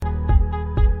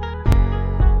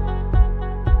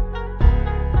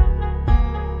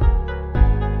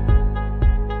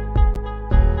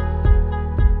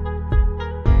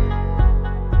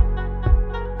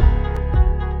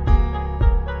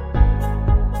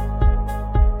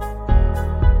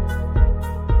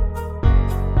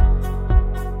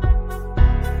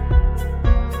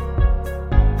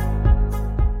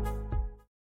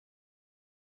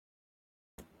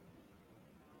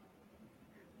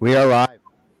We are live.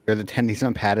 We're the Tendies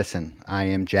on Pattison. I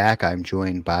am Jack. I'm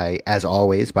joined by, as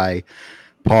always, by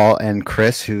Paul and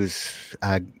Chris, who's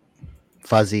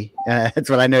Fuzzy. That's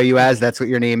what I know you as. That's what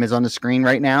your name is on the screen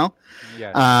right now.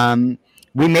 Yes.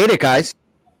 We made it, guys.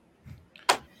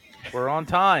 We're on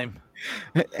time.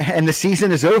 And the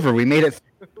season is over. We made it.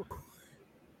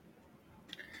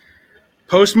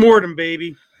 Post-mortem,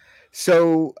 baby.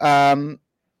 So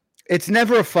it's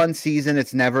never a fun season.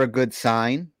 It's never a good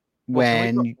sign.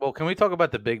 Can we talk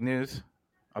about the big news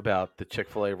about the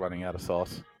Chick-fil-A running out of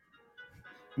sauce?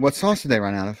 What sauce did they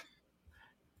run out of?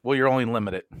 Well, you're only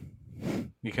limited.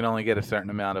 You can only get a certain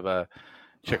amount of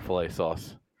Chick-fil-A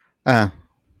sauce. And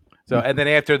then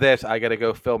after this, I got to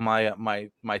go fill my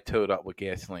tote up with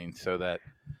gasoline so that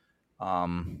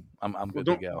I'm good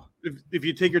to go. If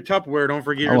you take your Tupperware, don't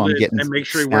forget your lid and make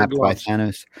sure you wear gloves.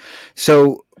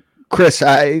 So, Chris,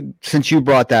 since you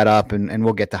brought that up, and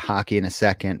we'll get to hockey in a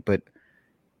second, but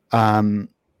I mean,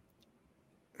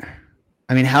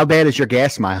 how bad is your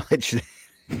gas mileage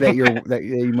that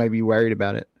you might be worried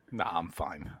about it? Nah, I'm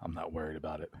fine. I'm not worried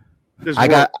about it. I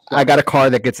got a car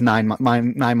that gets 9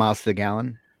 miles to the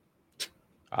gallon.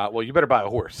 Well, you better buy a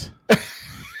horse.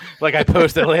 Like I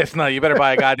posted last night, you better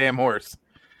buy a goddamn horse.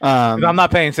 I'm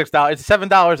not paying $6. It's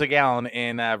 $7 a gallon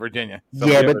in Virginia. So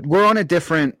yeah, but we're on a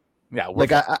different.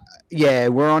 Yeah,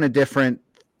 we're on a different.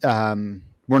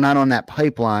 We're not on that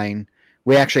pipeline.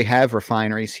 We actually have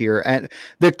refineries here, and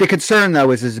the concern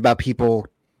though is about people,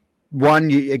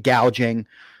 gouging,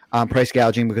 price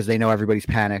gouging because they know everybody's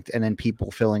panicked, and then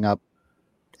people filling up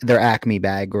their Acme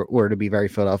bag, or to be very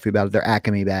Philadelphia about it, their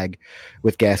Acme bag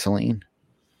with gasoline.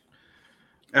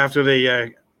 After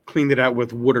they cleaned it out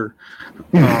with water.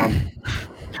 We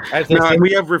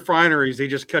have refineries; they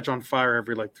just catch on fire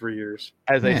every 3 years.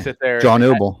 As they sit there, John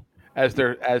Noble. As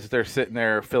they're sitting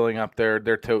there filling up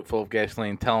their tote full of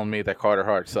gasoline, telling me that Carter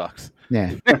Hart sucks.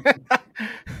 Yeah.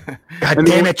 God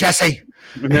damn it, Jesse.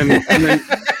 And then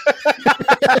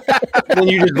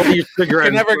you just roll your cigarette.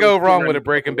 You can never go wrong with a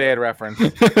Breaking Bad reference.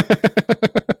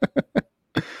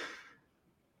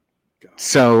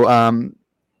 So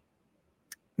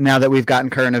now that we've gotten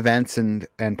current events and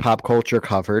pop culture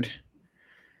covered,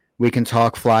 we can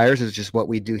talk Flyers. It's just what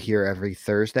we do here every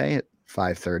Thursday at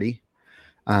 5:30.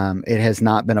 It has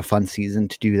not been a fun season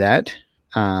to do that.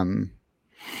 The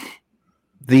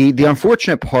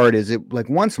unfortunate part is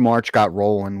once March got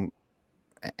rolling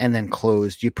and then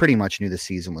closed, you pretty much knew the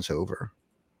season was over.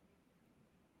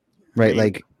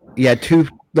 Right? You had a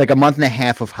month and a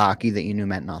half of hockey that you knew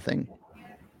meant nothing.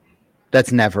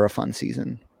 That's never a fun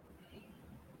season.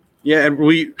 Yeah, and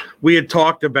we had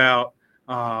talked about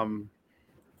the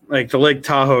Lake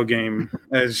Tahoe game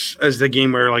as the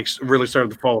game where really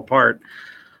started to fall apart.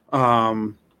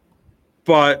 But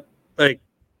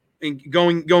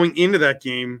going into that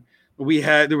game,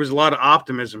 there was a lot of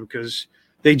optimism because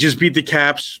they just beat the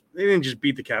Caps. They didn't just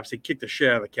beat the Caps; they kicked the shit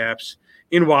out of the Caps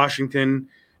in Washington.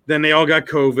 Then they all got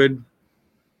COVID,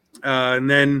 and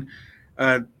then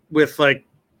with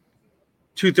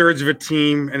 2/3 of a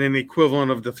team, and then the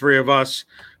equivalent of the three of us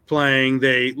playing,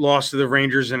 they lost to the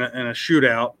Rangers in a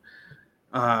shootout.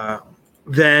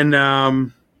 Then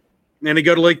they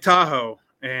go to Lake Tahoe,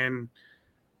 and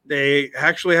they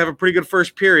actually have a pretty good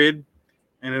first period,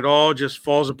 and it all just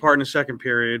falls apart in the second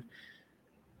period.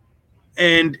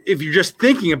 And if you're just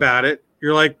thinking about it,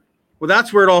 you're like, well,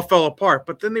 that's where it all fell apart.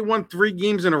 But then they won 3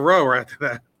 games in a row after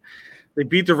that. They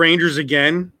beat the Rangers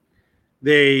again.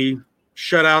 They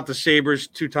shut out the Sabres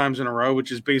 2 times in a row,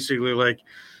 which is basically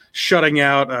shutting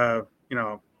out a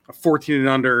 14 and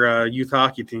under youth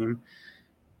hockey team.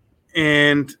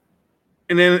 And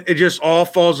then it just all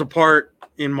falls apart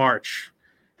in March.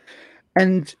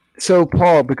 And so,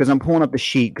 Paul, because I'm pulling up the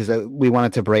sheet because we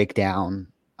wanted to break down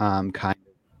kind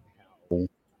of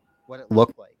what it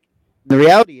looked like. The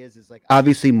reality is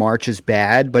obviously March is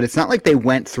bad, but it's not like they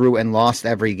went through and lost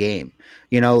every game.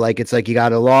 It's you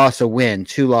got a loss, a win,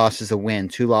 2 losses, a win,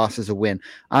 2 losses, a win.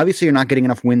 Obviously, you're not getting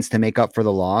enough wins to make up for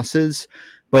the losses,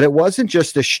 but it wasn't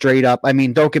just a straight up. I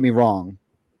mean, don't get me wrong.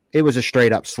 It was a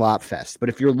straight up slop fest. But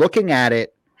if you're looking at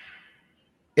it,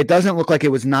 it doesn't look like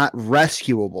it was not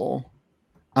rescuable.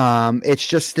 It's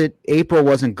just that April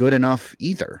wasn't good enough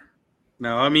either.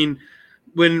 No, I mean,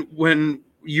 when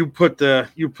you put the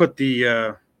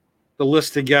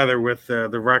list together with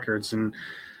the records, and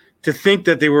to think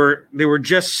that they were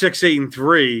just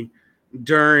 6-8-3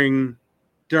 during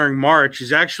March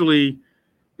is actually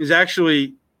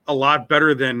a lot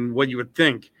better than what you would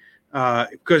think,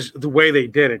 because the way they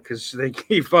did it, because they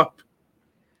gave up.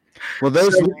 Well,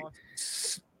 those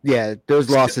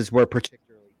losses were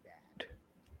particularly bad.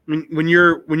 when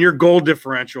your goal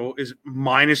differential is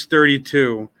minus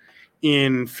 32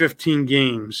 in 15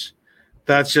 games,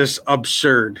 that's just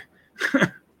absurd.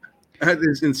 That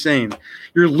is insane.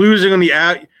 You're losing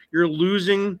you're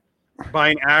losing by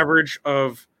an average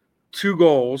of 2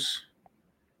 goals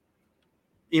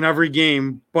in every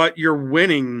game, but you're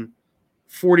winning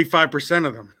 45%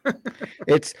 of them.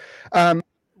 It's what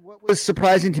was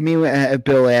surprising to me when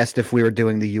Bill asked if we were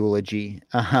doing the eulogy.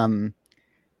 That's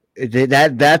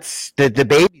the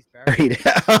baby's buried.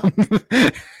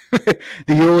 The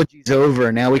eulogy's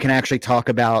over. Now we can actually talk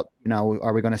about,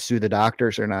 are we going to sue the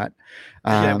doctors or not?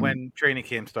 Yeah, when training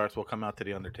camp starts, we'll come out to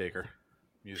the Undertaker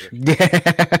music.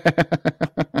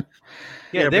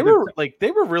 Yeah, they were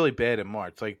really bad in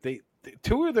March. Like they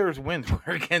 2 of their wins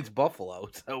were against Buffalo,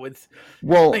 so it's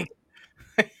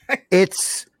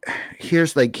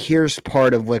here's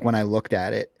part of like when I looked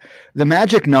at it. The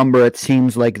magic number, it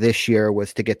seems like this year,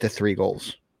 was to get to 3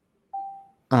 goals.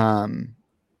 On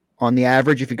the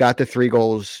average, if you got to 3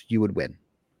 goals, you would win.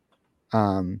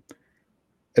 Or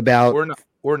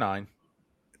 9.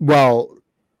 Well,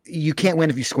 you can't win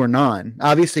if you score 9.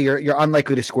 Obviously, you're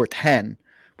unlikely to score 10,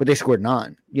 but they scored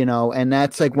 9. And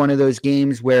that's like one of those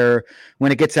games where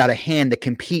when it gets out of hand, the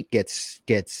compete gets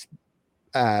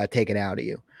taken out of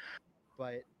you.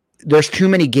 But there's too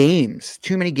many games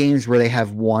where they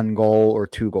have 1 goal or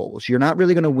 2 goals. You're not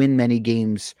really going to win many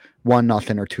games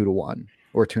 1-0 or 2-1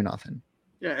 or 2-0.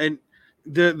 Yeah, and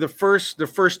the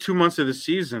first 2 months of the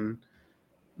season,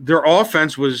 their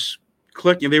offense was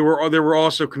clicking. They were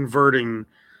also converting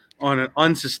on an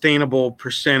unsustainable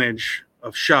percentage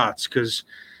of shots, because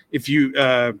if you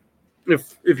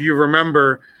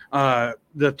remember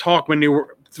the talk when they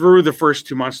were through the first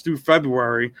 2 months through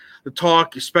February, the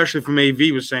talk, especially from AV,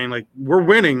 was saying like, we're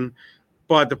winning,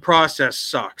 but the process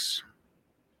sucks.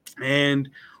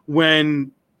 And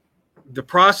when the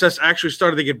process actually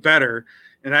started to get better,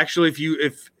 and actually if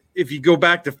you go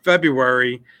back to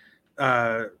February,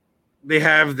 they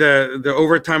have the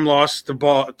overtime loss to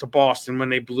Boston when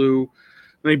they blew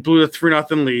the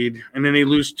 3-0 lead, and then they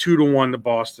lose 2-1 to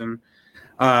Boston.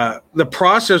 The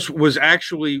process was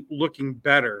actually looking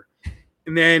better.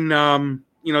 And then,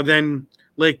 then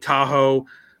Lake Tahoe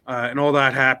and all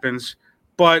that happens.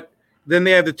 But then they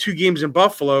had the 2 games in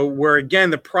Buffalo where, again,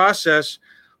 the process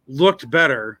looked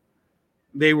better.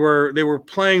 They were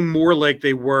playing more like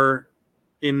they were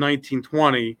in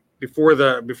 1920 before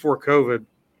COVID.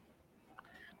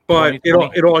 But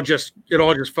it all just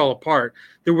fell apart.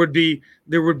 They'll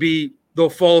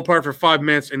fall apart for 5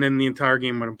 minutes, and then the entire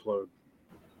game would implode.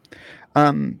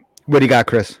 What do you got,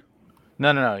 Chris?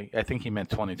 No. I think he meant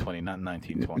 2020, not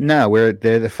 1920. No,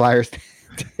 the Flyers.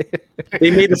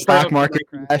 They made the stock market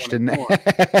crashed, and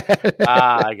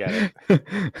I get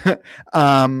it.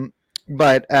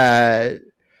 But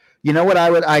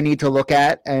what I need to look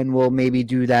at, and we'll maybe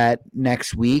do that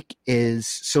next week, is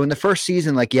so in the first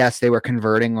season, like, yes, they were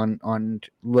converting on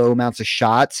low amounts of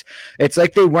shots. It's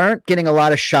like they weren't getting a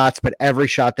lot of shots, but every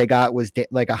shot they got was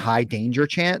like a high danger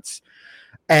chance.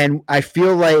 And I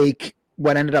feel like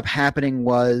what ended up happening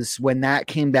was when that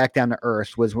came back down to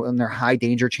earth was when their high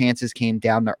danger chances came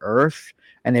down to earth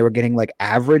and they were getting like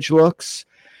average looks,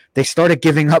 they started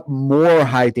giving up more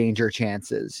high danger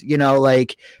chances,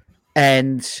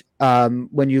 and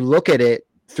when you look at it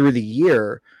through the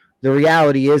year, the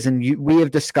reality is, and we have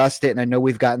discussed it, and I know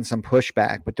we've gotten some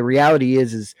pushback, but the reality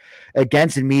is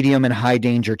against medium and high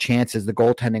danger chances, the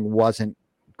goaltending wasn't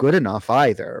good enough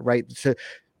either, right? So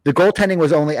the goaltending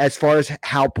was only, as far as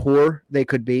how poor they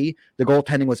could be, the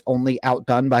goaltending was only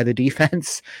outdone by the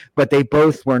defense, but they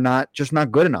both were not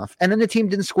good enough. And then the team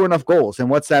didn't score enough goals. And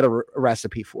what's that a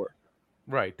recipe for?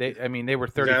 Right. They were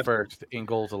 31st in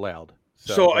goals allowed.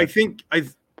 So I think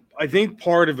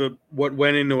part of it, what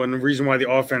went into it, and the reason why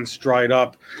the offense dried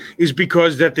up, is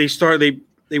because that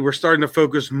they were starting to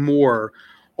focus more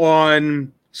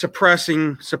on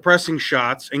suppressing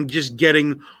shots and just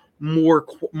getting more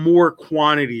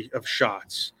quantity of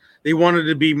shots. They wanted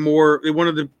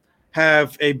to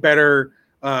have a better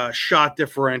shot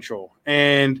differential,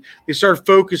 and they started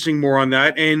focusing more on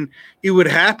that, and it would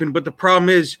happen. But the problem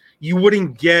is you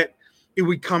wouldn't get. It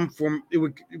would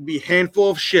be a handful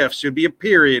of shifts. It would be a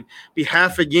period, be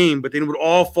half a game, but then it would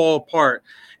all fall apart.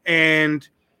 And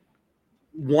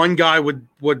one guy would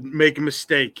make a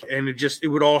mistake, and it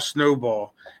would all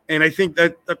snowball. And I think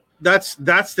that's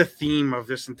the theme of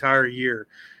this entire year,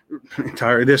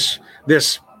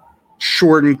 this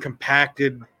shortened,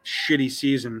 compacted, shitty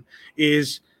season,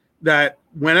 is that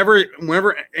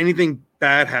whenever anything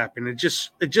bad happened, it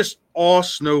just all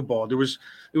snowballed. It was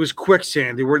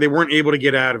quicksand. They weren't able to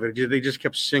get out of it. They just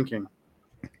kept sinking.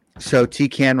 So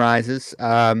T-Can rises.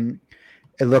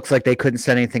 It looks like they couldn't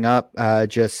set anything up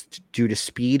just due to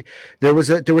speed. There was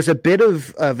a bit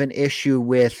of an issue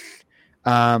with.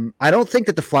 I don't think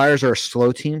that the Flyers are a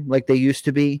slow team like they used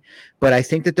to be, but I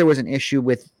think that there was an issue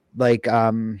with like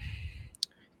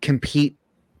compete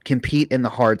in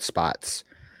the hard spots.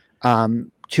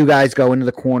 Two guys go into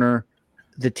the corner.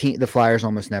 The Flyers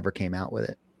almost never came out with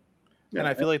it. And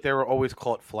I feel like they were always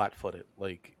called flat-footed.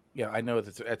 Like, yeah, I know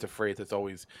that's a phrase that's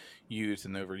always used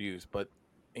and overused, but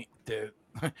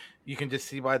you can just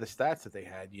see by the stats that they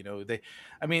had.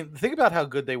 Think about how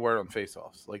good they were on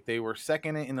faceoffs. Like, they were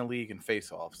second in the league in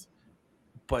faceoffs,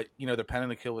 but their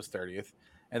penalty kill was 30th,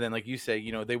 and then like you say,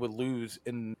 they would lose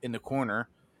in the corner,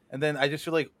 and then I just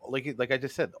feel like I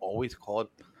just said, always called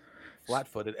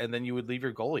flat-footed, and then you would leave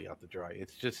your goalie out to dry.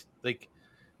 It's just like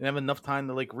they have enough time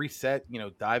to like reset,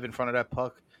 dive in front of that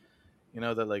puck,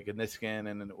 that like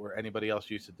Niskanen or anybody else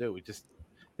used to do.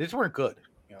 They just weren't good.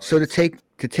 So to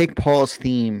take Paul's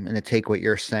theme and to take what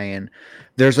you're saying,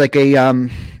 there's like a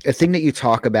thing that you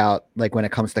talk about like when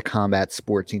it comes to combat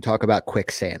sports. You talk about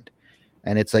quicksand,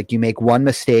 and it's like you make one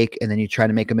mistake and then you try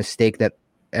to make a mistake that,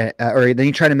 or then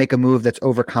you try to make a move that's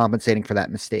overcompensating for that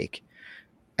mistake,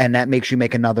 and that makes you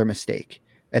make another mistake.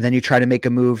 And then you try to make a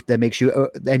move that makes you,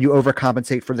 and you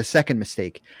overcompensate for the second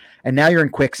mistake. And now you're in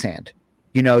quicksand,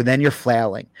 then you're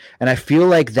flailing. And I feel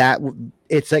like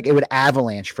it's like it would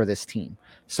avalanche for this team.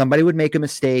 Somebody would make a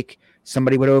mistake,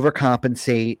 somebody would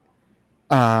overcompensate,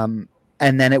 and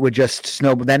then it would just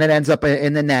snowball. Then it ends up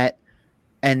in the net,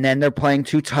 and then they're playing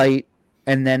too tight,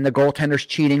 and then the goaltender's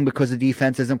cheating because the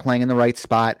defense isn't playing in the right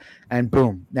spot, and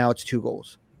boom, now it's 2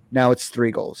 goals. Now it's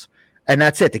 3 goals. And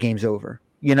that's it. The game's over.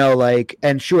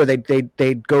 And sure, they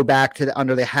go back to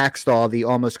under the Hackstall, the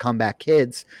almost comeback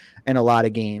kids in a lot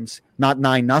of games, not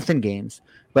 9-0 games,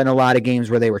 but in a lot of games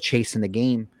where they were chasing the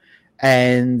game.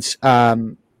 And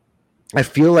I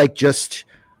feel like just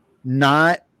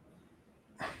not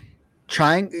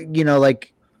trying,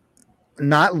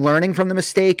 not learning from the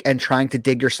mistake and trying to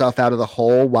dig yourself out of the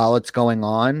hole while it's going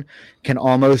on can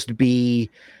almost be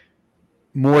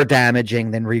more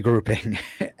damaging than regrouping.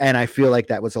 And I feel like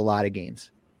that was a lot of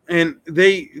games. And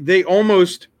they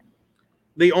almost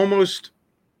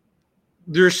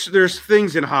there's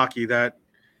things in hockey that,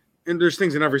 and there's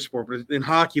things in every sport, but in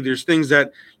hockey there's things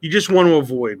that you just want to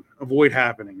avoid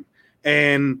happening.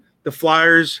 And the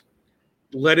Flyers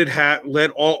let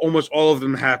almost all of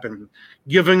them happen,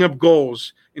 giving up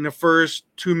goals in the first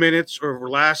 2 minutes or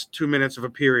last 2 minutes of a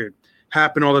period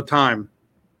happen all the time.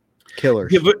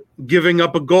 Killers. Giving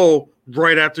up a goal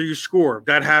right after you score.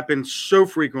 That happened so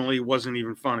frequently, it wasn't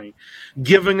even funny.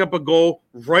 Giving up a goal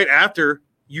right after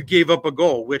you gave up a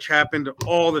goal, which happened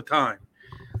all the time.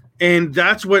 And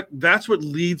that's what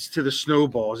leads to the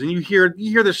snowballs. And you hear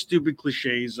the stupid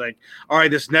cliches like, all right,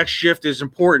 this next shift is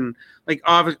important. Like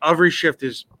every shift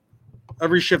is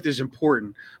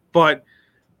important. But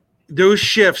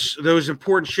those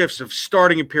important shifts of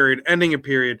starting a period, ending a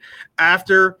period,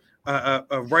 after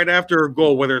right after a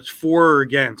goal, whether it's for or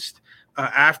against,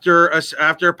 after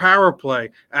a power play,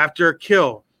 after a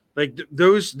kill, like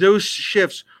those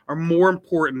shifts are more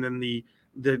important than the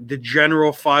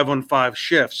general 5-on-5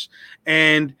 shifts.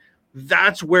 And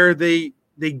that's where they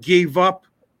gave up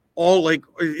all, like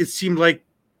it seemed like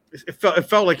it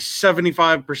felt like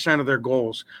 75% of their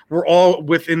goals were all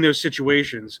within those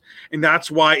situations, and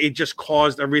that's why it just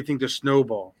caused everything to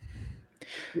snowball.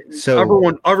 So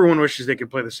everyone wishes they could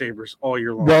play the Sabres all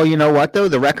year long. Well, you know what though?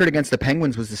 The record against the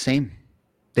Penguins was the same.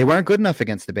 They weren't good enough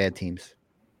against the bad teams.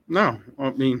 No,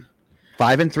 I mean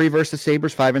 5-3 versus the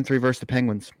Sabres, 5-3 versus the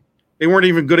Penguins. They weren't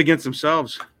even good against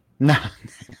themselves. No,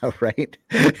 right.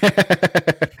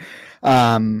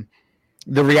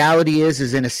 The reality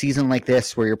is in a season like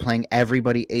this where you're playing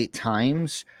everybody 8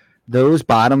 times, those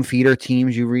bottom feeder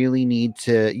teams, you really need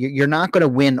to. You're not going to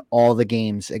win all the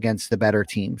games against the better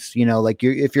teams. Like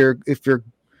if you're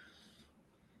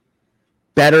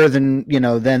better than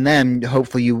them,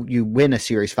 hopefully you win a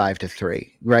series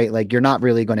 5-3, right? Like you're not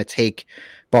really going to take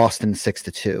Boston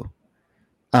 6-2.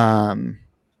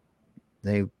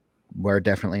 They were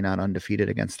definitely not undefeated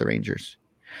against the Rangers.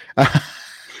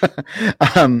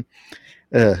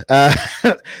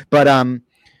 But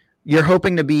you're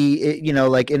hoping to be,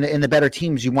 like in the better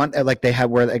teams, you want like they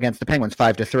were against the Penguins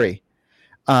 5-3.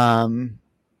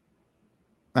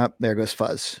 There goes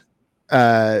Fuzz.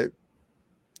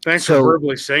 Thanks for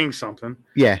verbally saying something.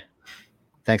 Yeah.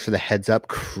 Thanks for the heads up,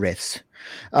 Chris.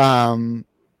 You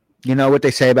know what they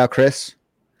say about Chris?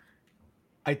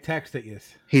 I texted you.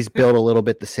 He's built a little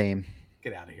bit the same.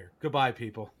 Get out of here. Goodbye,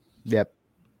 people. Yep.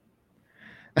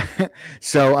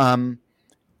 So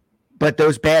But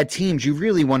those bad teams, you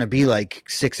really want to be like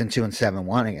 6-2 and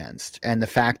 7-1 against. And the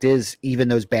fact is, even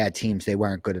those bad teams, they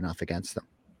weren't good enough against them.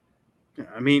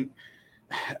 I mean,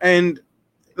 and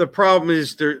the problem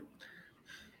is the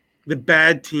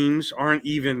bad teams aren't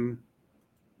even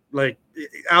like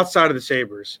outside of the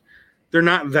Sabres. They're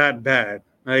not that bad.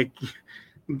 Like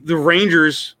the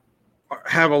Rangers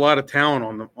have a lot of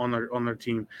talent on their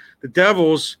team. The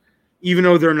Devils, even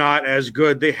though they're not as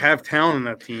good, they have talent in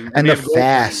that team. And they're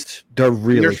fast. They're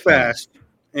really fast.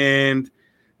 And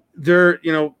they're,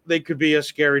 they could be a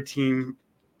scary team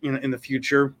in the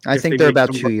future. I think they're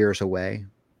about 2 years away.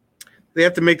 They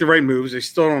have to make the right moves. They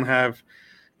still don't have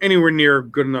anywhere near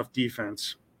good enough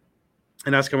defense.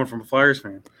 And that's coming from a Flyers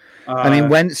fan. I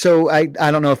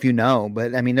don't know if you know,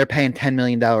 but I mean, they're paying $10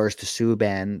 million to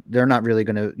Subban. They're not really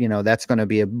going to, that's going to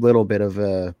be a little bit of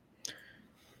a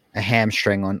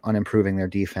hamstring on improving their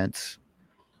defense.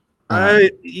 I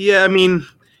mean,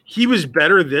 he was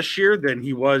better this year than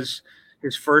he was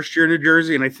his first year in New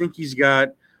Jersey, and I think he's got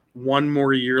one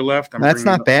more year left. That's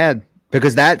not bad,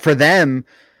 because that for them,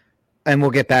 and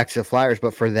we'll get back to the Flyers,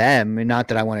 but for them, and not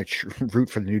that I want to root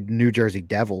for the New Jersey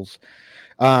Devils,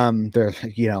 they're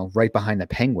right behind the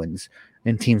Penguins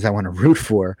and teams I want to root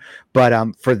for,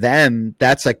 but for them,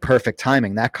 that's like perfect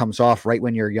timing. That comes off right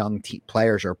when your young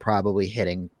players are probably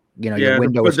hitting. Your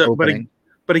window is opening.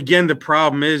 But again, the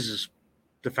problem is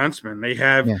defensemen. They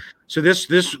have so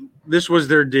this was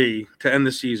their D to end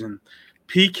the season.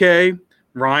 PK,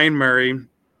 Ryan Murray,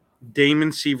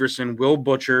 Damon Severson, Will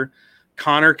Butcher,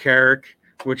 Connor Carrick,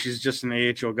 which is just an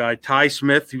AHL guy, Ty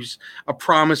Smith, who's a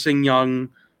promising young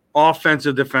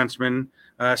offensive defenseman,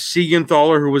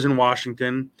 Siegenthaler, who was in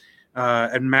Washington,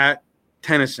 and Matt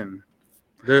Tennyson.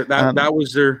 That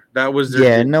was their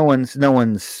yeah. No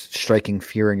one's striking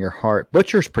fear in your heart.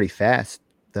 Butcher's pretty fast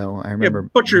though. I remember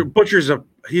Butcher's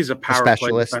he's a power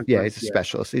specialist. Play yeah, he's a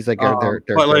specialist. He's like their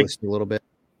a little bit.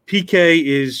 PK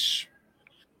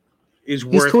is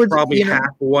worth probably half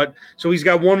of what. So he's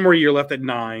got one more year left at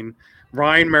 9.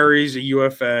 Ryan Murray's a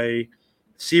UFA.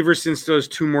 Severson still has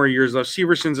 2 more years left.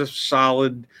 Severson's a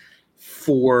solid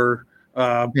 4.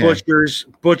 Butcher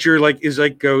is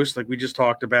like Ghost, like we just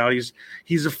talked about.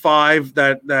 He's a 5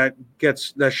 that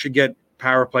should get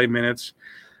power play minutes.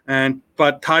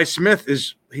 But Ty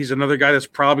Smith he's another guy that's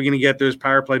probably going to get those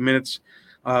power play minutes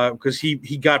because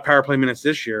he got power play minutes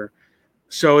this year.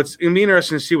 So it's going to be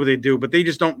interesting to see what they do, but they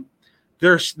just don't. They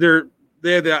have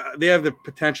the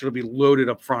potential to be loaded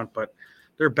up front, but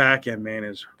their back end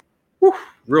is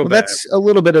real bad. That's a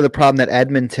little bit of the problem that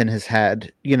Edmonton has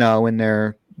had, in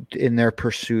their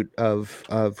pursuit of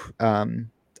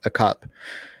a cup.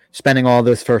 Spending all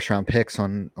those first round picks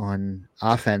on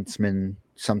offensemen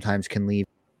sometimes can leave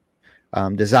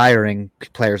desiring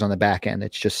players on the back end.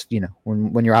 It's just,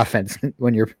 when your offense,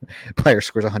 when your player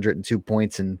scores 102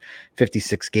 points in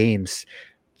 56 games,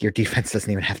 your defense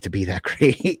doesn't even have to be that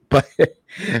great. But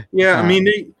I mean,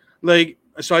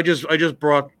 so I just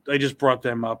brought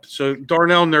them up. So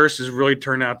Darnell Nurse has really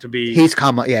turned out to be. He's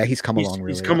come a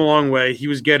long way. He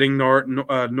was getting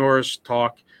Norris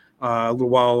talk a little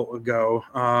while ago.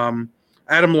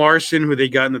 Adam Larson, who they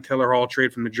got in the Taylor Hall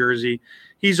trade from New Jersey,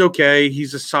 he's okay.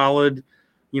 He's a solid,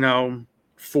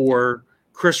 4.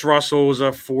 Chris Russell was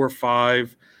a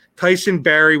 4-5. Tyson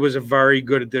Barrie was a very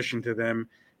good addition to them,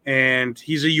 and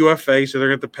he's a UFA, so they're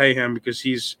going to have to pay him because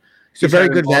he's a very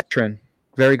good veteran.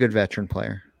 Very good veteran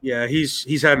player. Yeah,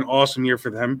 he's had an awesome year for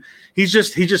them. He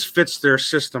just fits their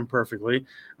system perfectly,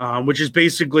 which is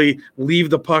basically leave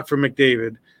the puck for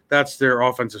McDavid. That's their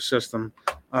offensive system.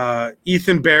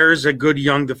 Ethan Bear's a good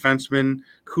young defenseman.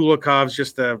 Kulikov's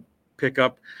just a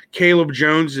pickup. Caleb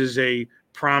Jones is a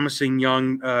promising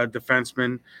young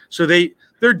defenseman. So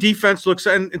their defense looks,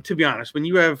 and to be honest, when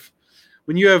you have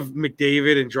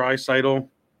McDavid and Draisaitl,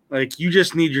 like you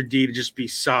just need your D to just be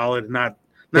solid, not.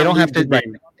 They don't have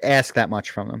to ask that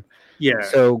much from them. Yeah.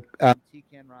 So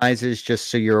Tecan Rises, just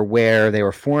so you're aware, they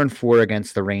were 4-4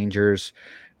 against the Rangers.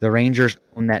 The Rangers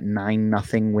won that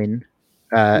 9-0 win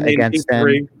against them.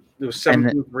 It was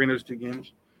 7-3 in those 2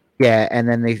 games. Yeah, and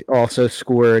then they also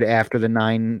scored after the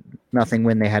 9-0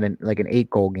 win. They had an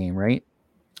 8-goal game, right?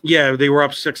 Yeah, they were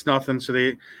up 6-0, so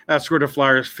they outscored the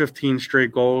Flyers 15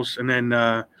 straight goals, and then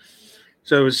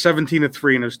so it was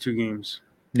 17-3 in those 2 games.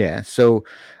 Yeah. So.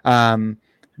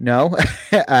 No,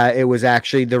 it was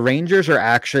actually the Rangers are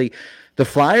actually the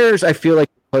Flyers. I feel like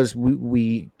because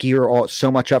we gear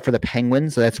so much up for the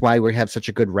Penguins, so that's why we have such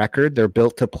a good record. They're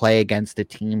built to play against a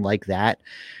team like that.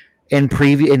 In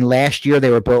last year, they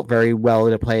were built very well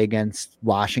to play against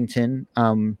Washington.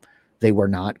 They were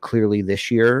not clearly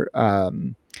this year.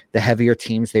 The heavier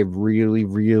teams they've really,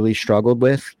 really struggled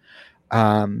with.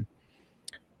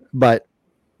 But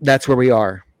that's where we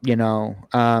are, you know.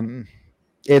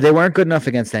 They weren't good enough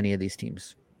against any of these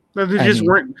teams. No, they just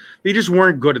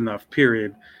weren't good enough,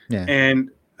 period. Yeah. And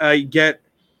I get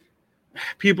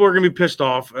people are going to be pissed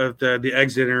off at the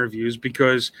exit interviews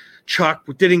because Chuck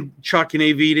and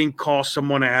AV didn't call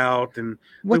someone out. And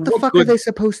what the fuck are they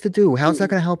supposed to do? How's that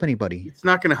going to help anybody? It's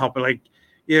not going to help. Like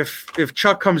if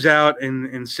Chuck comes out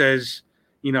and says,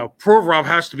 you know, Provorov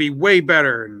has to be way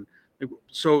better, and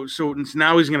so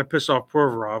now he's going to piss off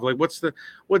Provorov. Like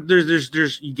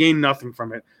there's you gain nothing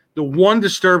from it. The one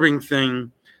disturbing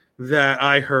thing that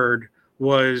I heard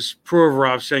was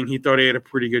Provorov saying he thought he had a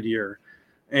pretty good year.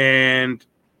 And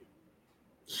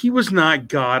he was not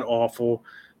god awful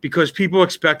because people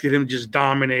expected him to just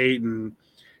dominate, and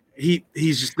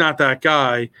he's just not that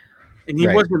guy. And he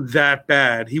wasn't that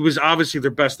bad. He was obviously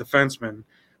their best defenseman,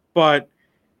 but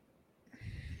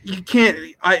you can't.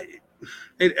 I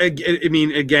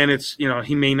mean, again, it's, you know,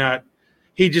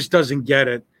 he just doesn't get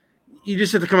it. You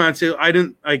just have to come out and say,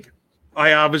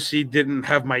 I obviously didn't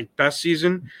have my best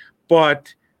season,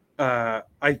 but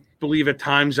I believe at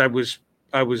times I was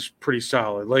pretty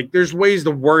solid. Like, there's ways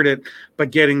to word it,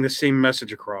 but getting the same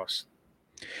message across.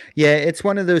 Yeah, it's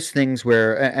one of those things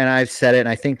where, and I've said it, and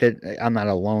I think that I'm not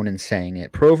alone in saying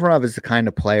it. Provorov is the kind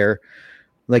of player,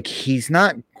 like, he's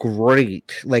not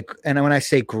great. Like, and when I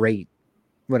say great,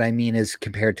 what I mean is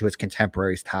compared to his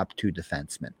contemporaries, top two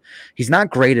defensemen. He's not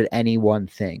great at any one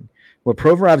thing. What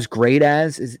Provorov's great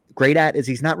at is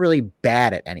he's not really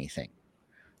bad at anything.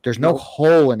 There's no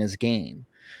hole in his game,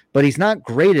 but he's not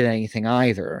great at anything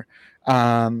either.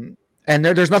 And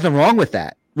there's nothing wrong with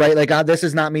that, right? Like, this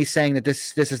is not me saying that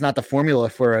this is not the formula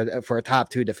for a top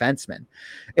two defenseman.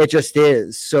 It just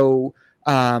is. So,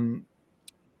 to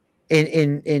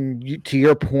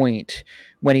your point,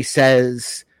 when he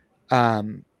says,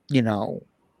 you know,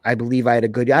 I believe I had a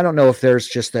good, I don't know if there's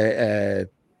just a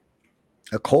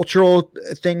cultural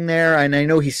thing there. And I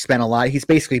know he's spent a lot. He's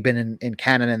basically been in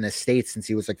Canada and the States since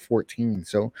he was like 14.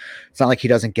 So it's not like he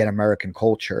doesn't get American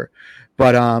culture,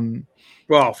 but,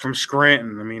 well, from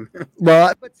Scranton, I mean,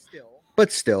 well,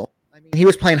 but still, I mean, he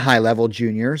was playing high level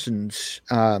juniors and,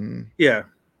 yeah.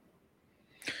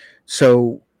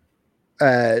 So,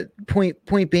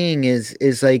 point being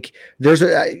is like, there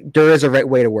is a right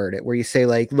way to word it where you say,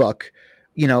 like, look,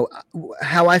 you know,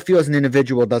 how I feel as an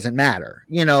individual doesn't matter.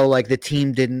 You know, like, the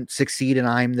team didn't succeed and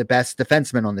I'm the best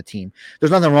defenseman on the team.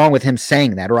 There's nothing wrong with him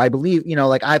saying that. Or I believe, you know,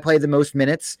 like, I played the most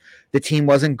minutes. The team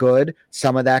wasn't good.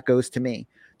 Some of that goes to me.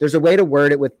 There's a way to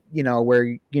word it with, you know, where,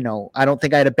 you know, I don't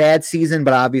think I had a bad season,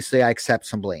 but obviously I accept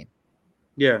some blame.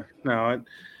 Yeah, no,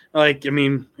 I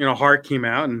mean, you know, Hart came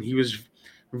out and he was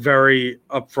very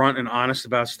upfront and honest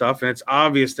about stuff. And it's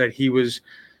obvious that he was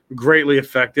greatly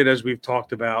affected, as we've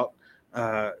talked about,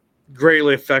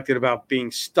 greatly affected about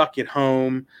being stuck at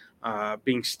home,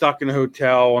 being stuck in a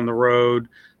hotel on the road,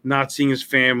 not seeing his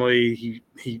family.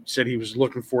 He said he was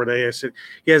looking for it. I said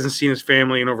he hasn't seen his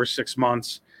family in over 6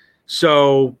 months.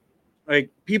 So, like,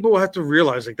 people have to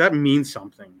realize, like, that means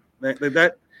something.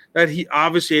 That he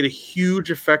obviously had a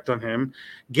huge effect on him.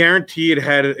 Guaranteed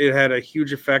it had a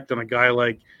huge effect on a guy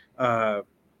like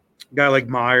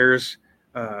Myers.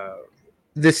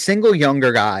 The single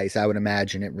younger guys, I would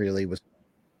imagine it really was.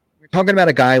 We're talking about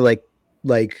a guy like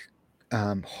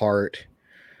Hart.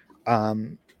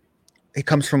 He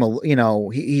comes from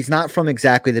he's not from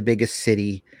exactly the biggest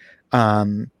city.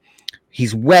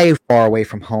 He's way far away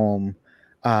from home.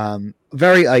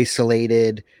 Very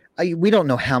isolated. We don't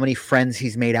know how many friends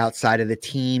he's made outside of the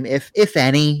team, if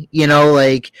any, you know,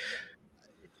 like,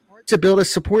 it's hard to build a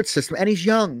support system, and he's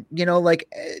young, you know,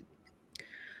 like,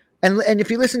 and if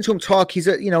you listen to him talk, he's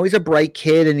a bright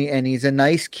kid and he's a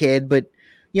nice kid, but,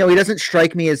 you know, he doesn't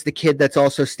strike me as the kid that's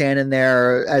also standing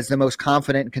there as the most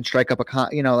confident and can strike up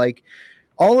like,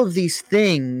 all of these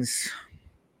things.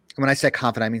 When I say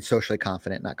confident, I mean socially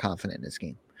confident, not confident in his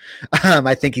game.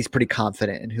 I think he's pretty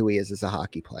confident in who he is as a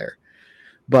hockey player.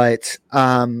 But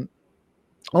all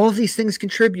of these things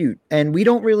contribute, and we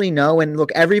don't really know. And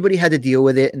look, everybody had to deal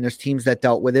with it, and there's teams that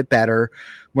dealt with it better.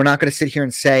 We're not going to sit here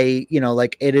and say, you know,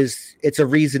 like, it's a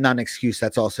reason, not an excuse.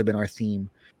 That's also been our theme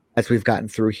as we've gotten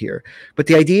through here. But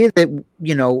the idea that,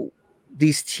 you know,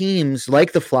 these teams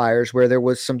like the Flyers, where there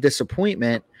was some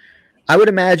disappointment, I would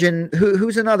imagine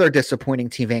who's another disappointing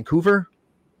team, Vancouver.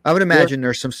 I would imagine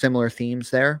there's some similar themes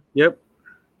there. Yep,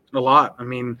 a lot. I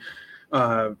mean,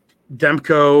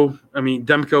 Demko. I mean,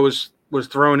 Demko was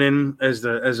thrown in as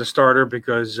a starter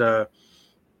because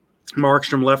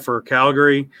Markstrom left for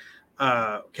Calgary.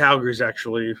 Calgary's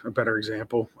actually a better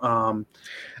example.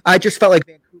 I just felt like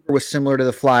Vancouver was similar to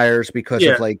the Flyers because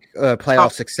of like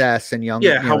playoff success and young,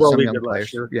 how well they young did players.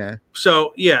 last year. Yeah.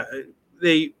 So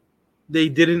they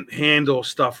didn't handle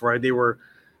stuff right.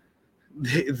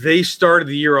 They started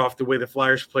the year off the way the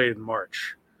Flyers played in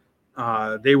March.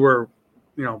 They were,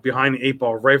 behind the 8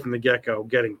 ball right from the get-go,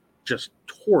 getting just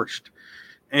torched.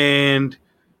 And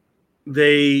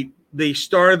they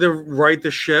started to right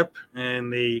the ship,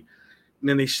 and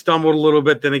then they stumbled a little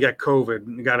bit. Then they got COVID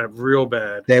and got it real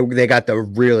bad. They got the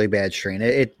really bad strain.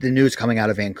 The news coming out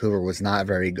of Vancouver was not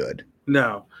very good.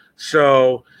 No.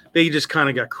 So they just kind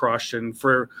of got crushed. And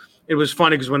it was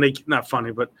funny because when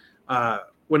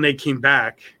they came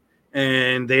back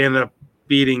and they ended up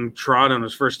beating Toronto in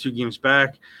those first 2 games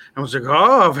back, I was like,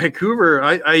 oh, Vancouver.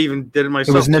 I even did it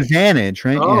myself. It was an advantage,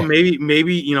 right? Oh, yeah.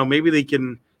 maybe they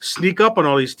can sneak up on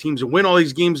all these teams and win all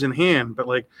these games in hand. But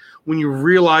like when you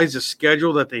realize the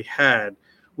schedule that they had,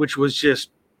 which was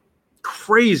just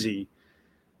crazy,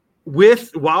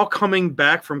 while coming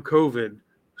back from COVID,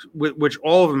 which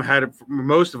all of them had,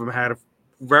 most of them had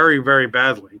very, very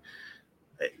badly.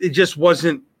 It just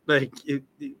wasn't like it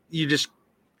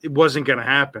wasn't going to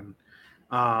happen.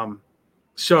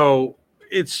 So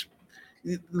it's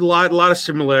a lot of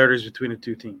similarities between the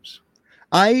two teams.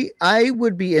 I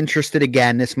would be interested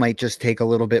again. This might just take a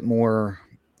little bit more.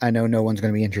 I know no one's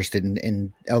going to be interested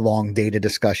in a long data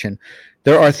discussion.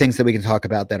 There are things that we can talk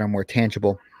about that are more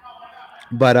tangible,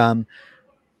 but I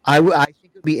think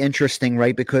it would be interesting,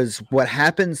 right? Because what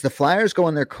happens, the Flyers go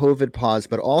on their COVID pause,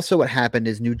 but also what happened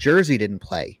is New Jersey didn't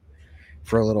play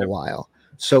for a little while.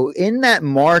 So in that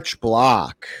March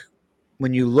block,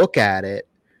 when you look at it,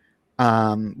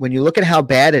 when you look at how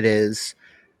bad it is,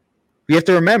 you have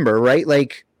to remember, right?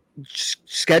 Like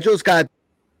schedules got,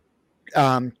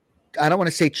 I don't want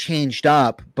to say changed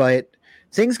up, but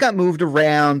things got moved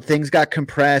around, things got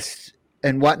compressed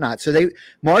and whatnot. So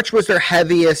March was their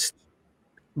heaviest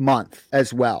month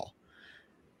as well.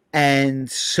 And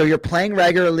so you're playing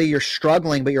regularly, you're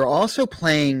struggling, but you're also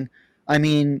playing,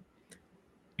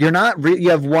 you're not,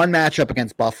 you have one matchup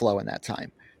against Buffalo in that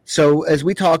time. So as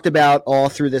we talked about all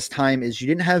through this time is you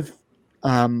didn't have,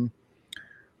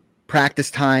 practice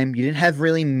time. You didn't have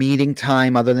really meeting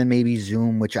time other than maybe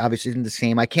Zoom, which obviously isn't the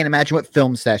same. I can't imagine what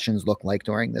film sessions look like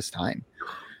during this time.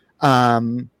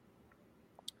 I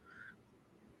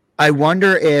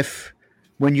wonder if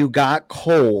when you got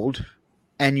cold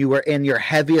and you were in your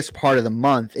heaviest part of the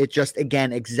month, it just,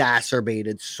 again,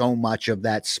 exacerbated so much of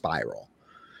that spiral.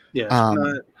 Yeah,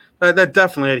 that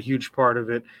definitely had a huge part of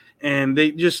it. And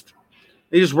they just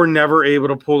were never able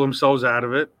to pull themselves out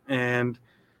of it. And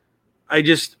I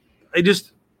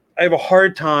have a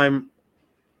hard time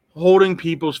holding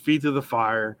people's feet to the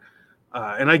fire.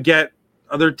 And I get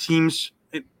other teams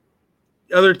had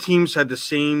the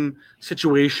same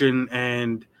situation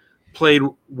and played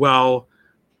well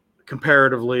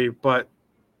comparatively, but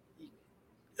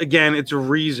again, it's a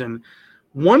reason.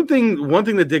 One thing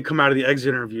that did come out of the exit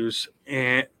interviews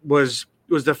and was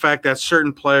the fact that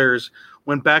certain players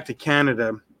went back to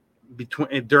Canada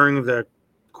during the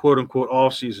quote unquote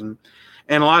off season.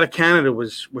 And a lot of Canada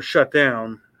was shut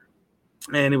down,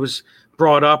 and it was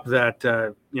brought up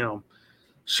that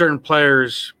certain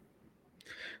players.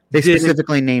 They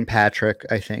specifically named Patrick,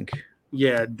 I think.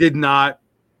 Yeah, did not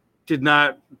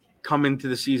come into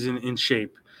the season in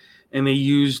shape, and they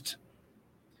used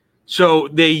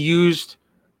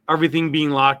everything being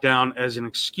locked down as an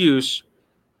excuse,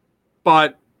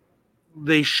 but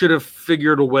they should have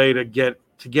figured a way to get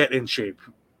in shape,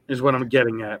 is what I'm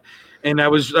getting at. And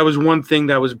that was one thing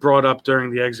that was brought up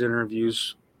during the exit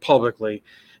interviews publicly.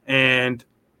 And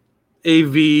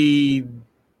AV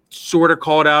sort of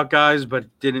called out guys, but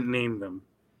didn't name them.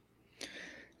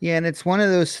 Yeah, and it's one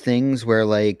of those things where,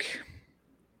 like,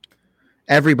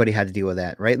 everybody had to deal with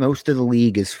that, right? Most of the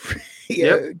league is from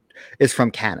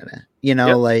Canada,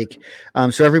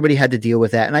 so everybody had to deal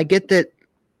with that. And I get that.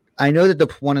 I know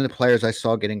that one of the players I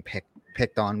saw getting picked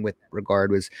on with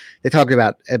regard was they talked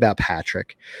about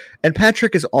Patrick, and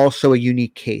Patrick is also a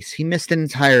unique case. He missed an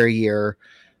entire year.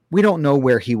 We don't know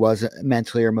where he was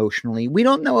mentally or emotionally. We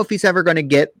don't know if he's ever going to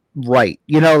get right.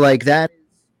 Like that.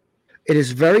 It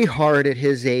is very hard at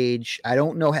his age. I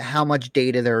don't know how much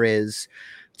data there is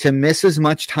to miss as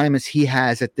much time as he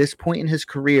has at this point in his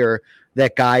career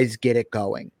that guys get it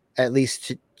going, at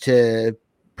least to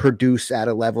produce at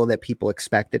a level that people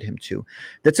expected him to.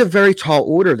 That's a very tall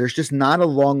order. There's just not a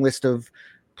long list of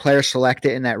players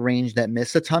selected in that range that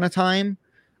miss a ton of time.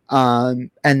 And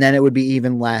then it would be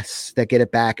even less that get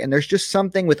it back. And there's just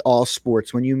something with all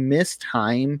sports. When you miss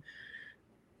time,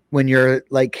 when you're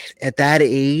like at that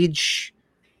age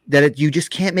that you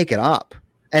just can't make it up.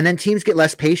 And then teams get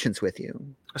less patience with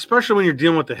you. Especially when you're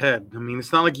dealing with the head. I mean,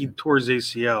 it's not like he tore his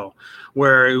ACL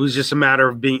where it was just a matter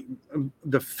of being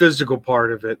the physical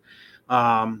part of it.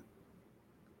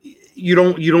 You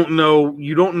don't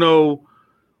know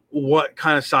what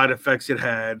kind of side effects it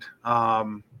had.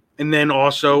 And then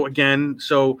also, again,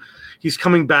 so he's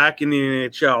coming back in the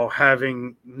NHL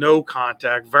having no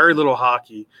contact, very little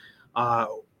hockey.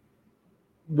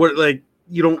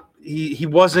 He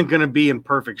wasn't going to be in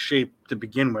perfect shape to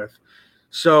begin with.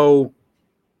 So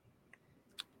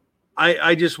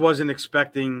I just wasn't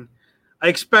expecting.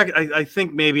 I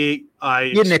think maybe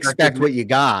you didn't expect what you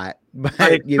got, but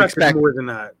I expected more than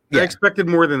that. Yeah. I expected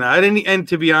more than that. And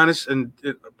to be honest, and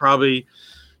probably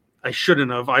I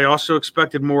shouldn't have. I also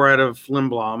expected more out of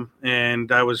Lindblom, and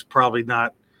that was probably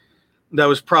because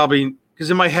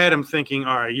in my head I'm thinking,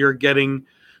 all right, you're getting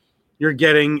your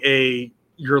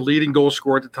leading goal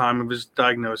scorer at the time of his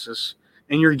diagnosis,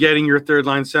 and you're getting your third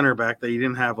line center back that you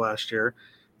didn't have last year.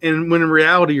 And when in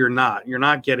reality, you're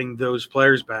not getting those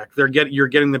players back. You're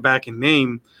getting them back in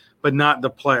name, but not the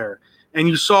player. And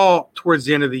you saw towards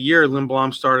the end of the year,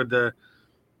 Lindblom started to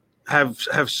have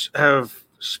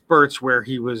spurts where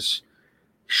he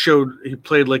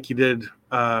played like he did,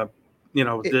 the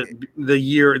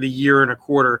year and a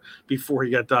quarter before he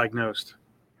got diagnosed.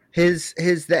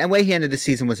 The way he ended the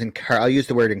season was I'll use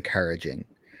the word encouraging.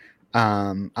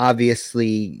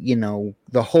 Obviously,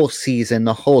 the whole season,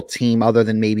 the whole team, other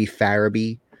than maybe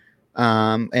Farabee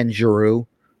and Giroux,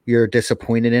 you're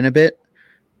disappointed in a bit.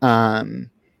 But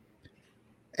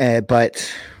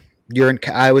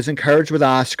I was encouraged with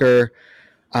Oscar.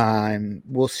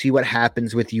 We'll see what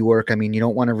happens with York. I mean, you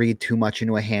don't want to read too much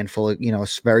into a handful of, a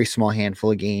very small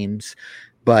handful of games,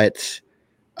 but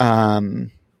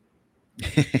who's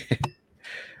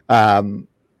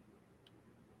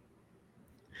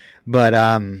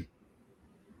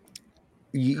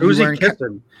he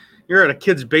kissing? You're at a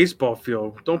kid's baseball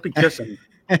field. Don't be kissing.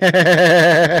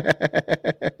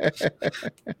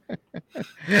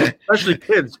 Especially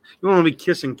kids. You don't want to be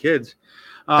kissing kids.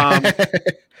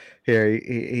 Here,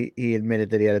 he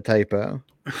admitted that he had a typo.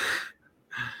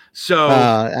 So,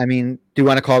 I mean, do you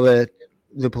want to call the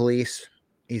police?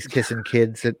 He's kissing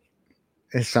kids at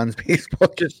his son's baseball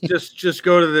game. Just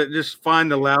go to just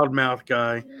find the loudmouth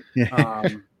guy.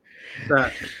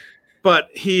 But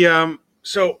he,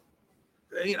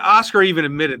 Oscar even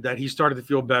admitted that he started to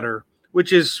feel better,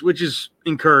 which is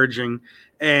encouraging.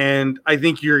 And I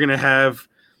think you're going to have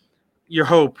your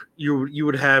hope. You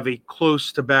would have a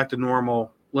close to back to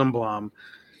normal Lindblom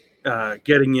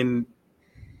getting in.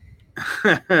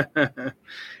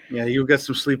 Yeah, you'll get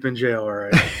some sleep in jail, all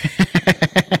right.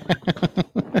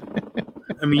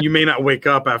 I mean, you may not wake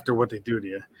up after what they do to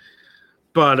you,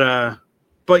 but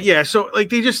yeah. So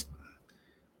like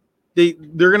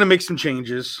they're gonna make some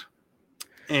changes,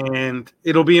 and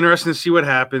it'll be interesting to see what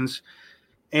happens.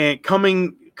 And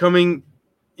coming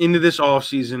into this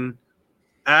offseason,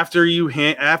 after you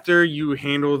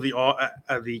handle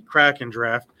the Kraken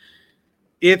draft,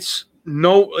 it's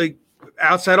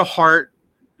outside of Hart,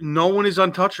 no one is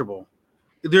untouchable.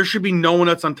 There should be no one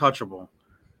that's untouchable.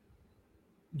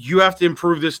 You have to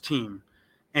improve this team,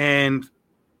 and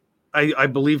I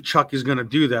believe Chuck is going to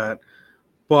do that.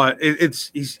 But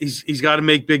he's got to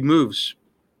make big moves.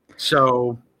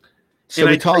 Go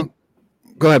ahead,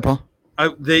 Paul.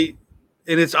 And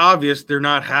it's obvious they're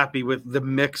not happy with the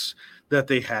mix that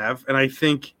they have, and I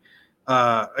think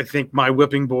my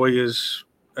whipping boy is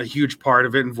a huge part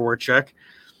of it in Voracek.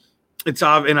 It's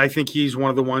obvious, and I think he's one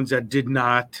of the ones that did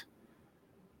not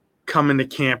come into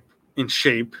camp in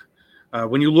shape.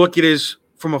 When you look at his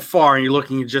from afar and you're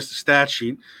looking at just the stat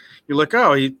sheet, you're like,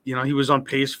 oh, he was on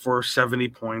pace for 70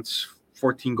 points,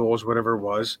 14 goals, whatever it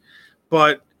was.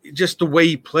 But just the way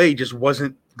he played just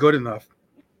wasn't good enough.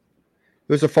 It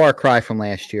was a far cry from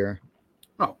last year.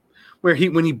 Oh, when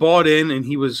he bought in and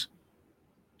he was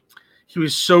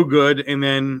so good, and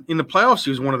then in the playoffs he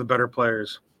was one of the better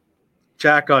players.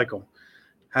 Jack Eichel,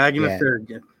 Hagen the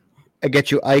third. I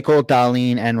get you, Eichel,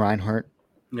 Dahlin, and Reinhart.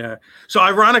 Yeah. So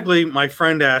ironically, my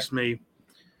friend Mike asked me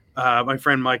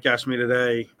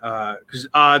today, because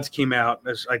odds came out,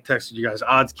 as I texted you guys,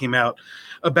 odds came out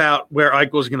about where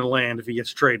Eichel is going to land if he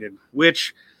gets traded,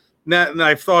 which now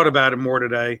I've thought about it more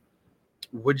today.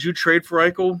 Would you trade for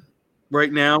Eichel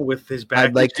right now with his back?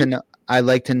 I'd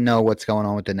like to know what's going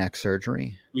on with the neck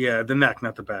surgery. Yeah, the neck,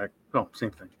 not the back. Oh,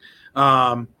 same thing.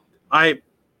 I'd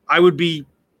be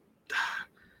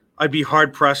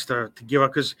hard pressed to give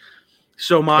up because it's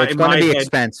going to be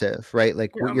expensive, right?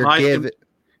 Like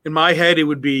in my head, it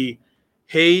would be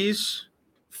Hayes,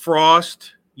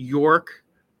 Frost, York,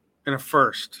 and a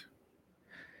first.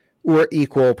 Or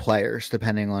equal players,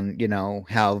 depending on,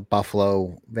 how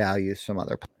Buffalo values some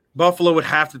other players. Buffalo would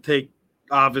have to take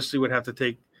They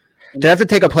have to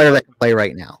take a player that can play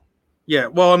right now. Yeah,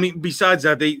 well, I mean, besides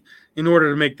that, in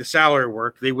order to make the salary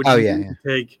work, they would need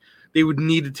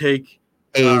to take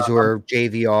Hayes or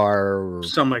JVR or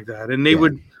something like that, and they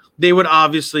would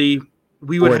obviously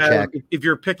have, if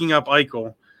you're picking up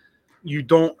Eichel, you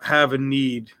don't have a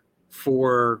need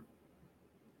for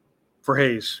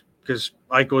Hayes because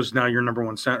Eichel is now your number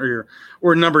one center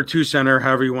or number two center,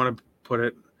 however you want to put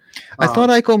it. I thought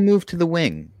Eichel moved to the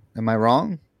wing. Am I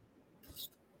wrong?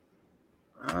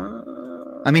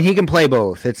 I mean, he can play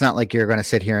both. It's not like you're going to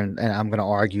sit here and I'm going to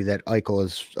argue that Eichel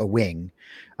is a wing.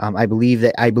 I believe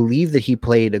that he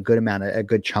played a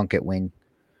good chunk at wing.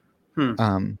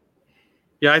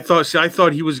 Yeah, I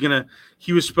thought he was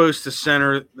supposed to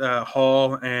center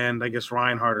Hall and I guess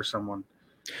Reinhardt or someone.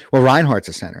 Well, Reinhardt's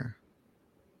a center.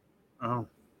 Oh,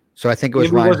 so I think it was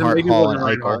Reinhardt, Hall, and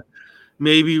Eichel.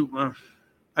 Maybe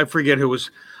I forget who was.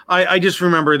 I just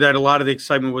remember that a lot of the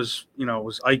excitement was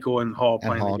Eichel and Hall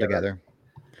playing together.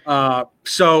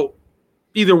 So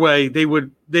either way,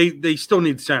 they still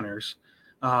need centers.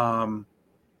 I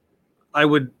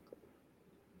would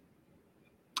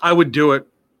do it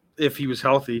if he was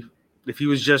healthy. If he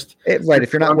was just right,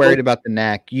 if you're not worried about the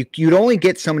neck, you'd only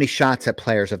get so many shots at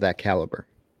players of that caliber.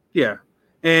 Yeah,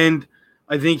 and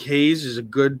I think Hayes is a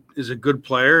good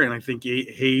player, and I think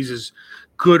Hayes is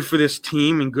good for this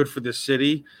team and good for this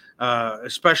city,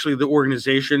 especially the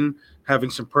organization having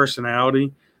some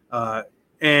personality.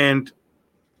 And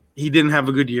he didn't have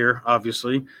a good year,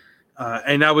 obviously,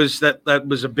 and that was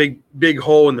a big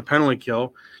hole in the penalty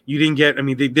kill. You didn't get. I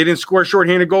mean, they didn't score a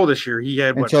shorthanded goal this year. He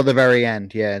had until the very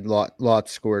end. Yeah, Lott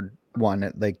scored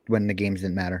one when the games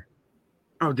didn't matter.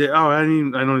 I don't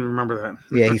even remember that.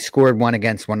 Yeah, he scored one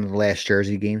against one of the last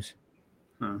Jersey games.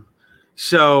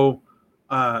 So,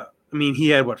 I mean, he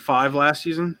had 5 last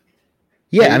season.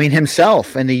 Yeah, I mean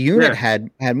himself and the unit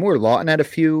had more. Lawton had a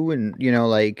few, and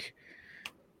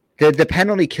the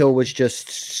penalty kill was just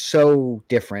so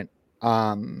different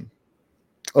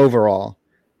overall.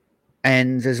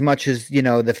 And as much as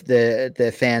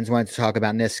the fans wanted to talk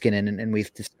about Niskanen, and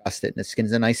we've discussed it,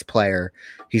 Niskanen's a nice player.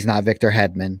 He's not Victor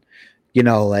Hedman.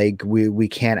 We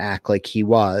can't act like he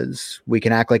was. We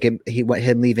can act like him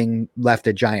leaving left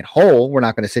a giant hole. We're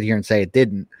not going to sit here and say it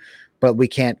didn't, but we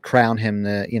can't crown him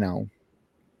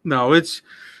No, it's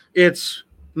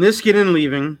Niskanen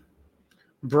leaving,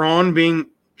 Braun being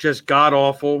just god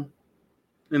awful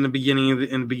in the beginning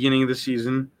of the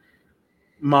season,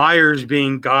 Myers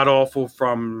being god awful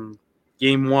from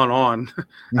game 1 on,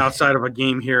 outside of a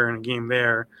game here and a game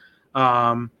there,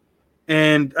 and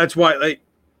that's why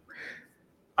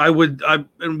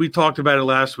and we talked about it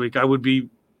last week. I'm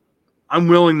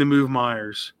willing to move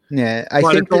Myers. Yeah,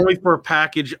 but it's only for a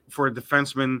package for a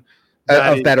defenseman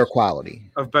of better quality.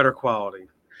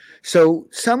 So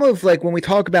some of when we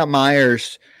talk about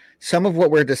Myers, some of what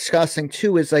we're discussing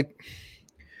too is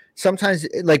sometimes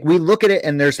we look at it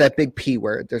and there's that big P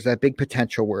word, there's that big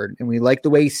potential word, and we like the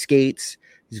way he skates.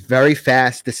 He's very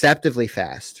fast, deceptively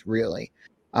fast, really.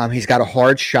 He's got a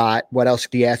hard shot. What else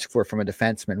do you ask for from a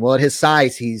defenseman? Well, at his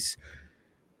size, he's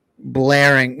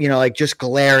blaring, just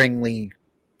glaringly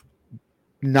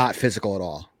not physical at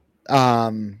all.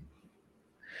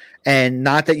 And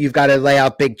not that you've got to lay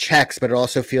out big checks, but it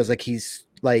also feels like he's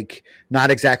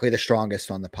not exactly the strongest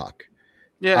on the puck.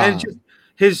 Yeah, and just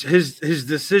his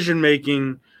decision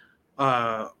making,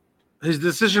 with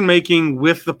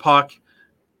the puck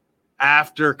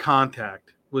after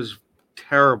contact was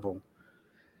terrible.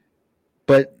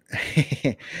 But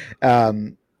the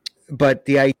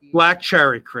idea, black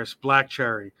cherry, Chris, black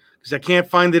cherry, because I can't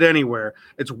find it anywhere.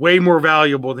 It's way more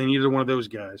valuable than either one of those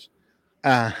guys.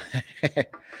 But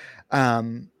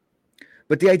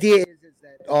the idea is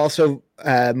that also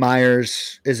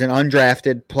Myers is an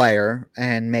undrafted player,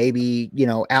 and maybe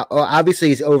obviously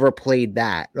he's overplayed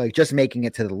that. Just making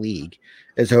it to the league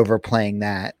is overplaying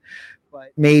that.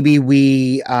 But maybe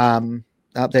we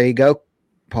there you go,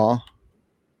 Paul.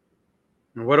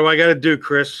 What do I got to do,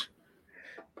 Chris?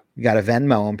 You got to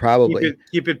Venmo him, probably.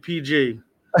 Keep it PG.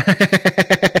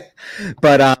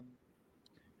 But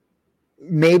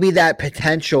maybe that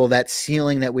potential, that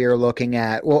ceiling that we are looking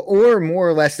at, or more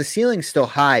or less, the ceiling's still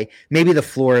high. Maybe the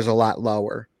floor is a lot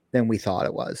lower than we thought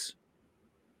it was.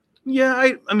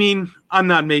 Yeah, I mean, I'm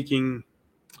not making,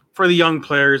 for the young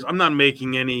players, I'm not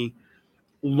making any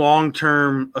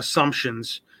long-term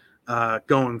assumptions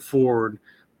going forward.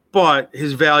 But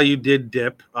his value did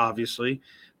dip, obviously.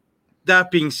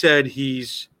 That being said,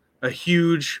 he's a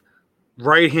huge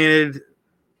right-handed,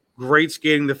 great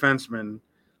skating defenseman,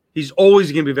 he's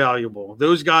always going to be valuable.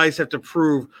 Those guys have to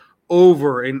prove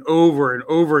over and over and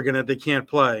over again that they can't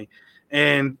play.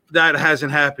 And that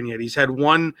hasn't happened yet. He's had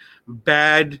one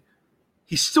bad –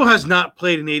 he still has not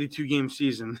played an 82-game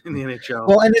season in the NHL.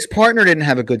 Well, and his partner didn't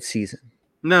have a good season.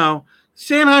 No.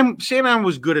 Sanheim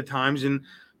was good at times. And,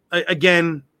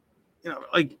 again,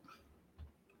 like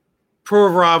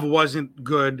Provorov wasn't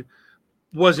good,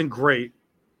 wasn't great,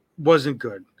 wasn't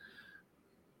good.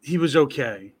 He was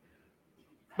okay.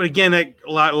 But again,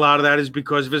 a lot of that is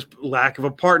because of his lack of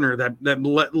a partner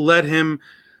that let him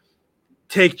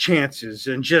take chances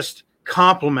and just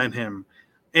compliment him.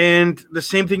 And the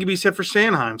same thing can be said for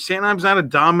Sanheim. Sanheim's not a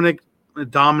dominant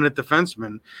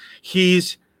defenseman.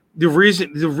 He's the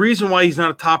reason why he's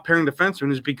not a top pairing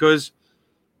defenseman is because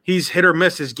he's hit or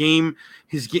miss. His game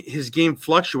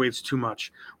fluctuates too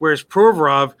much. Whereas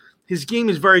Provorov, his game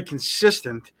is very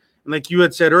consistent. And like you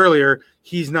had said earlier,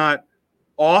 he's not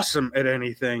awesome at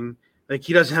anything. Like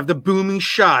he doesn't have the booming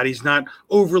shot. He's not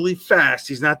overly fast.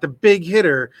 He's not the big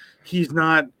hitter. He's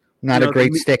not a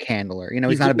great stick handler.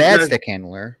 He's not a bad stick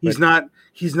handler. He's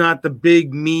not the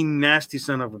big, mean, nasty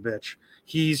son of a bitch.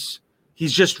 He's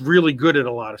just really good at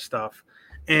a lot of stuff.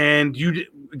 And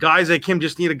guys like him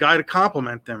just need a guy to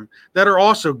compliment them that are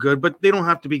also good, but they don't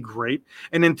have to be great.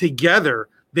 And then together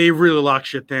they really lock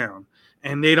shit down.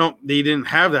 And they didn't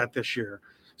have that this year.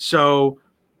 So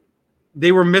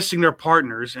they were missing their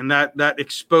partners, and that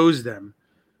exposed them.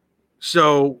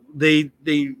 So they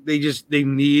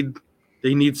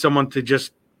need someone to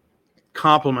just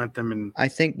compliment them. And I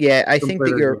think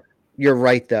that you're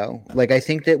right though. Like I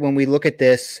think that when we look at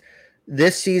this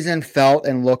season felt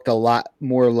and looked a lot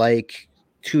more like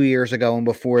 2 years ago and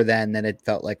before then than it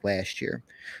felt like last year.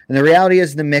 And the reality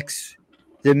is the mix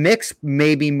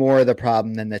may be more of the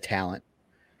problem than the talent.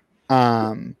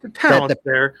 The talent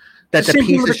there. That the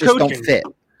pieces just don't fit.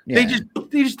 Yeah.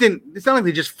 They just didn't. It's not like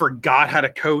they just forgot how to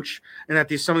coach and that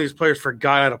some of these players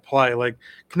forgot how to play. Like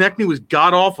Konechny was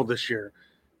god awful this year,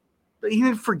 but he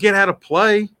didn't forget how to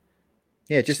play.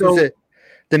 Yeah,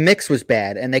 the mix was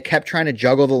bad, and they kept trying to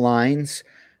juggle the lines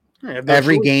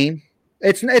every game.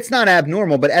 It's not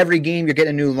abnormal, but every game you're getting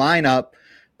a new lineup.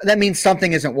 That means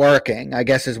something isn't working, I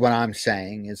guess is what I'm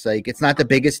saying. It's like it's not the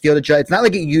biggest deal to juggle. It's not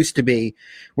like it used to be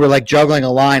where like juggling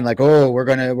a line like, oh, we're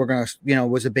gonna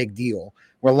was a big deal.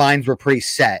 Where lines were pretty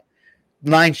set.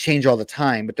 Lines change all the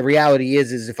time, but the reality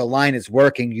is if a line is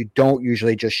working, you don't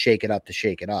usually just shake it up to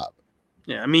shake it up.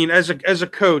 Yeah, I mean, as a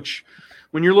coach,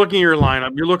 when you're looking at your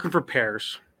lineup, you're looking for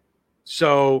pairs.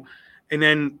 So, and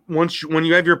then when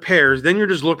you have your pairs, then you're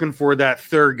just looking for that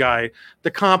third guy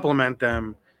to complement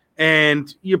them.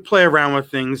 And you play around with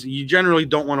things. You generally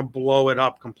don't want to blow it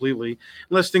up completely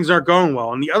unless things aren't going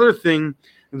well. And the other thing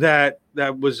that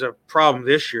was a problem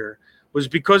this year was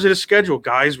because of the schedule.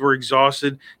 Guys were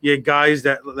exhausted. You had guys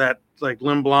that like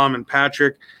Lindblom and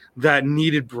Patrick that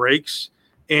needed breaks,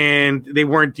 and they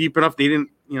weren't deep enough. They didn't,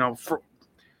 for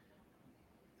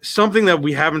something that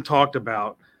we haven't talked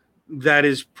about that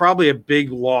is probably a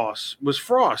big loss was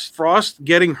Frost. Frost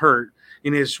getting hurt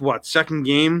in his second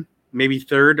game, maybe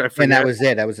third. I forget. And that was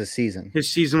it. That was the season. His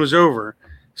season was over.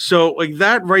 So like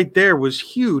that right there was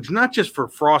huge, not just for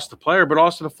Frost the player, but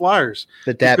also the Flyers.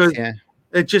 The depth, yeah.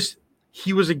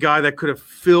 He was a guy that could have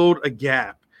filled a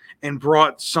gap and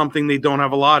brought something they don't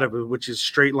have a lot of, which is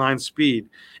straight line speed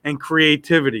and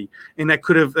creativity, and that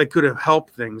could have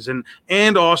helped things, and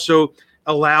also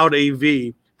allowed AV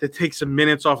to take some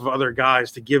minutes off of other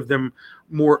guys to give them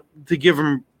more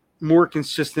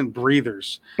consistent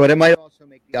breathers. But it might also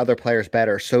make the other players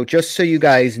better. So just so you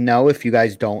guys know, if you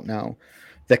guys don't know,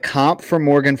 the comp for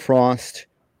Morgan Frost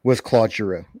was Claude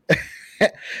Giroux.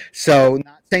 So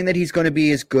not saying that he's going to be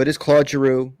as good as Claude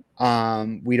Giroux.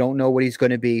 We don't know what he's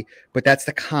going to be, but that's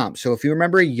the comp. So if you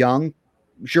remember young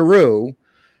Giroux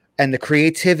and the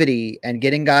creativity and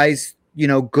getting guys,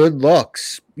 good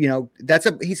looks,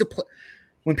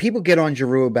 when people get on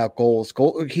Giroux about goals,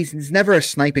 he's never a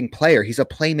sniping player. He's a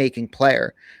playmaking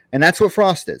player. And that's what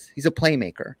Frost is. He's a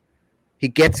playmaker. He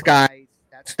gets guys.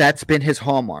 That's been his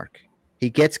hallmark. He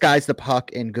gets guys the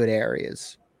puck in good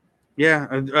areas.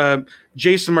 Yeah.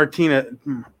 Jason Martinez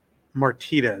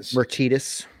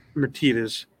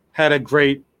had a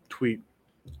great tweet.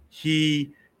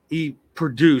 He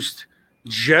produced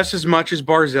just as much as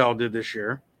Barzal did this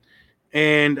year.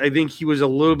 And I think he was a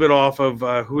little bit off of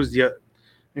I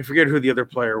forget who the other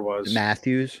player was.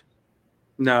 Matthews?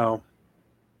 No.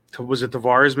 Was it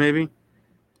Tavares maybe?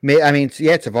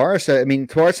 Tavares.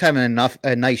 Tavares having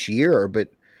a nice year, but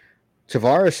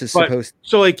Tavares is supposed.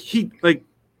 So he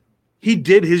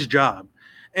did his job,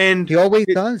 And he always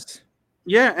does.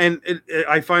 Yeah, and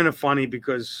I find it funny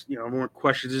because everyone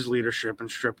questions his leadership and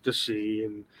Strip to see,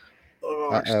 and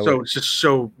so it's just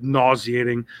so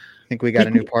nauseating. I think we got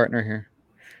a new partner here.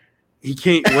 He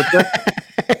can't. What's that?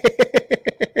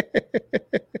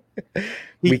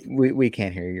 We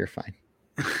can't hear you. You're fine.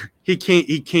 He can't.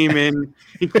 He came in.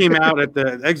 He came out at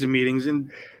the exit meetings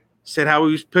and said how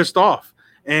he was pissed off,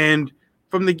 and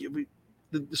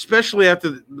especially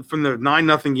from the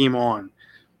 9-0 game on.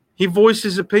 He voiced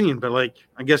his opinion, but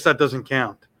I guess that doesn't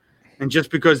count. And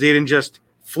just because they didn't just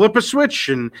flip a switch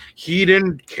and he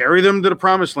didn't carry them to the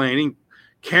promised land, he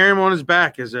carry him on his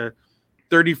back as a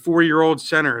 34-year-old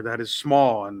center that is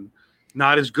small and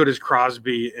not as good as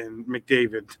Crosby and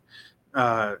McDavid.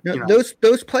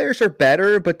 Those players are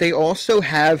better, but they also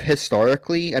have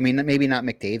historically, I mean, maybe not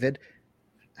McDavid,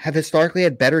 have historically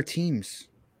had better teams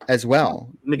as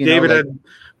well. McDavid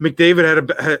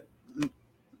had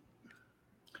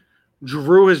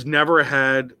Giroux has never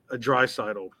had a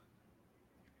Draisaitl.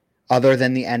 Other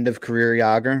than the end of career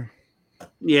Jágr?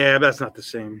 Yeah, that's not the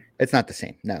same. It's not the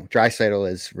same. No, Draisaitl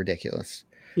is ridiculous.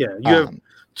 Yeah, you have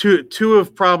two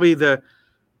of probably the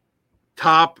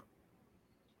top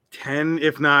 10,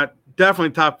 if not definitely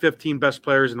top 15 best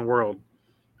players in the world,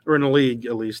 or in the league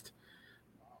at least,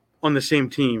 on the same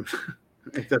team.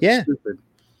 That's stupid.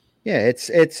 Yeah,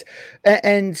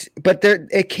 but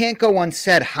it can't go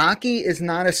unsaid. Hockey is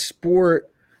not a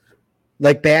sport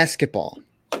like basketball.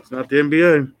 It's not the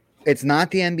NBA. It's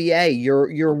not the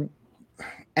NBA.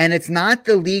 And it's not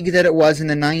the league that it was in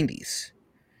the 90s,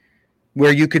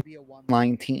 where you could be a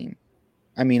one-line team.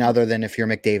 I mean, other than if you're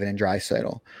McDavid and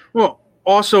Draisaitl. Well,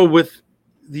 also with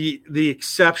the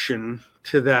exception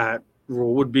to that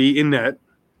rule would be in that,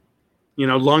 in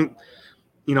the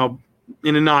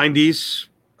 90s.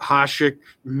 Hasek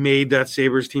made that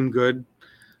Sabres team good.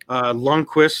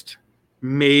 Lundqvist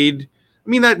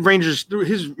that Rangers,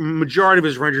 his majority of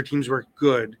his Ranger teams were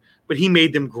good, but he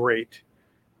made them great.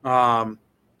 Great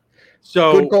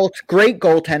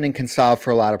goaltending can solve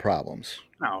for a lot of problems.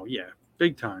 Oh yeah,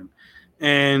 big time,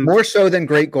 and more so than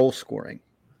great goal scoring.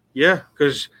 Yeah,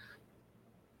 because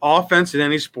offense in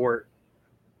any sport,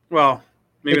 well,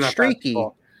 maybe it's not streaky.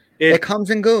 It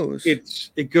comes and goes.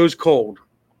 It goes cold.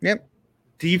 Yep.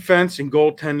 Defense and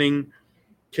goaltending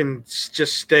can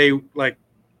just stay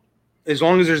as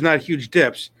long as there's not huge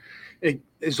dips,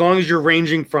 as long as you're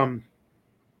ranging from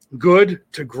good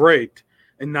to great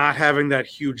and not having that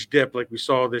huge dip like we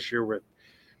saw this year with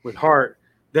Hart,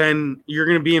 then you're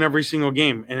going to be in every single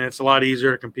game, and it's a lot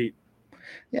easier to compete.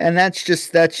 Yeah, and that's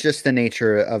just the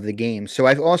nature of the game. So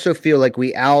I also feel like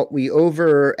we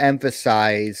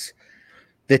overemphasize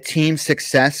the team's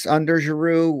success under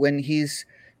Giroux when he is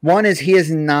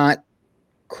not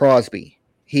Crosby.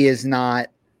 He is not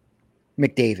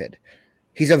McDavid.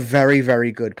 He's a very,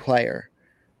 very good player.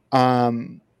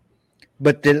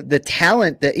 But the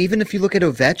talent that, even if you look at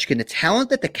Ovechkin, the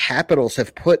talent that the Capitals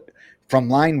have put from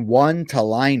line 1 to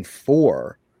line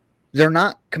 4, they're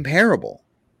not comparable.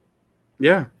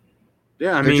 Yeah.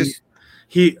 I mean,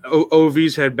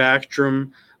 Ovi's had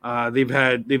Backstrom. They've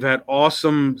had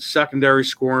awesome secondary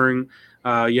scoring.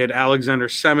 You had Alexander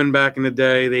Semin back in the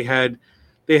day.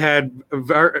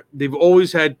 They've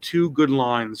always had two good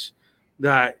lines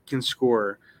that can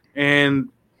score, and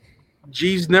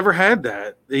G's never had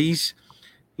that. He's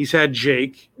had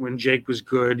Jake when Jake was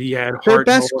good. He had Hart.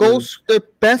 The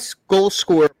best goal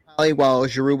scorer probably while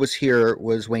Giroux was here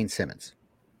was Wayne Simmons.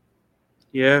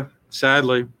 Yeah,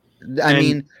 sadly.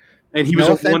 And he was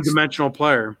a one-dimensional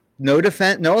player. No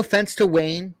offense to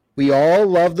Wayne. We all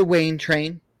love the Wayne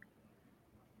train.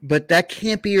 But that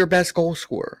can't be your best goal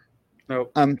scorer.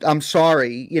 No. I'm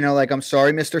sorry. I'm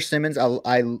sorry, Mr. Simmons.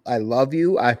 I love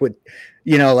you. I would,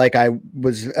 I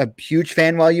was a huge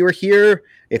fan while you were here.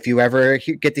 If you ever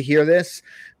get to hear this,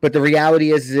 but the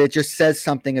reality is it just says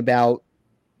something about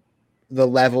the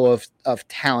level of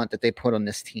talent that they put on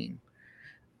this team.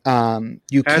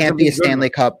 You can't be a Stanley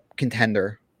Cup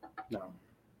contender. No.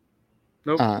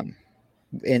 Nope.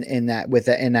 In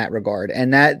that regard,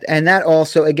 and that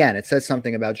also, again, it says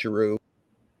something about Giroux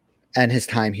and his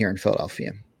time here in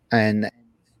Philadelphia. And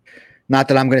not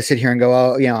that I'm going to sit here and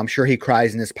go, I'm sure he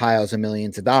cries in his piles of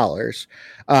millions of dollars.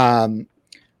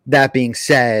 That being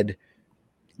said,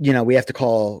 we can't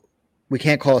call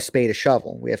a spade a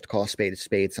shovel. We have to call a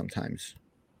spade sometimes.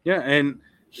 Yeah, and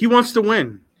he wants to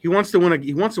win. He wants to win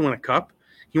a cup.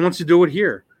 He wants to do it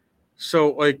here.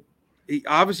 So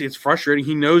obviously it's frustrating.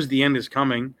 He knows the end is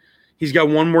coming. He's got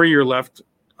one more year left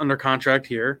under contract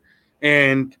here,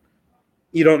 and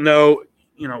you don't know.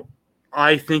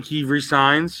 I think he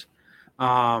resigns,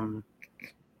 but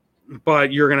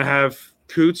you're going to have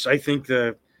Coots, I think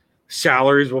the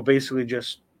salaries will basically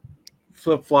just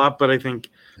flip flop, but I think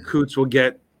Coots will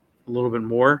get a little bit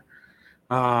more.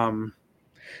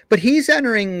 But he's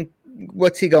entering.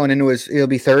 What's he going into? He'll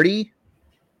be 30.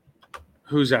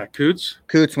 Who's that? Coots.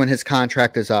 Coots when his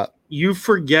contract is up. You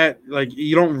forget, like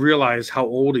you don't realize how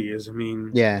old he is. I mean,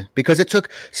 yeah, because it took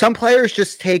some players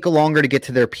just take longer to get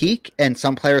to their peak, and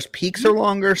some players' peaks are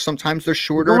longer. Sometimes they're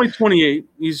shorter. He's only 28.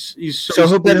 He's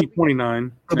he'll be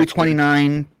 29. He'll be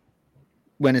 29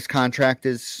 when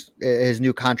his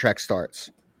new contract starts.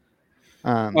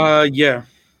 Yeah,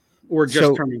 or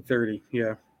just turning 30.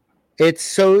 Yeah. It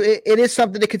is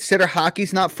something to consider.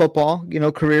 Hockey's not football.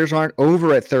 Careers aren't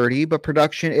over at 30, but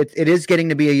production, it is getting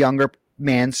to be a younger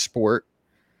man's sport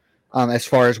as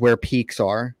far as where peaks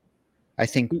are. I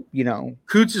think,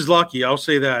 Coots is lucky. I'll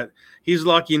say that. He's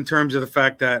lucky in terms of the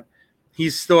fact that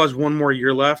he still has one more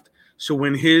year left. So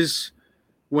when he's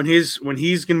going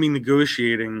to be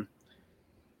negotiating,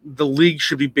 the league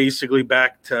should be basically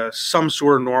back to some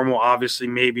sort of normal. Obviously,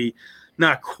 maybe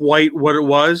not quite what it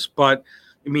was, but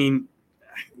I mean,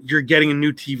 you're getting a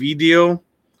new TV deal,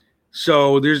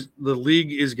 so the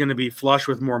league is going to be flush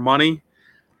with more money.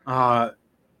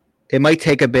 It might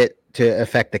take a bit to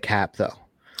affect the cap, though.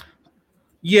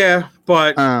 Yeah,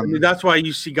 but I mean, that's why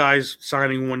you see guys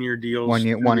signing 1 year deals, 1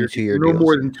 or 2 year no deals.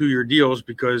 more than 2 year deals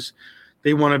because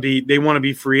they want to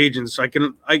be free agents. I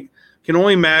can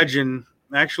only imagine.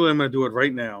 Actually, I'm going to do it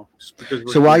right now.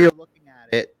 So while you're looking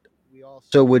at it,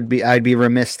 I'd be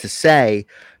remiss to say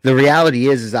the reality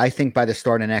is I think by the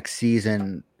start of next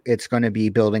season, it's going to be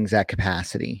buildings at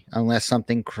capacity unless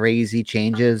something crazy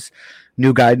changes.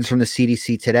 New guidance from the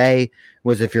CDC today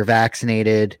was if you're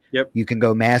vaccinated, you can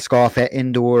go mask off at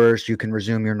indoors, you can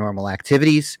resume your normal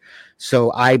activities.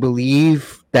 So I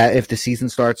believe that if the season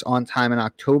starts on time in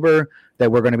October,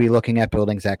 that we're going to be looking at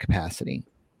buildings at capacity.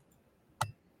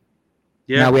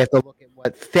 Yeah. Now we have to look at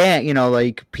what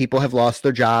people have lost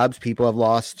their jobs, people have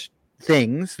lost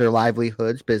things, their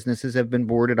livelihoods, businesses have been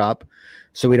boarded up.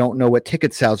 So we don't know what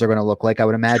ticket sales are going to look like. I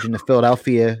would imagine the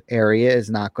Philadelphia area is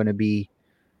not going to be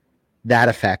that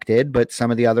affected, but some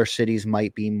of the other cities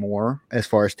might be more as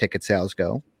far as ticket sales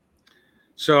go.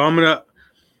 So I'm gonna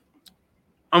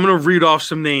read off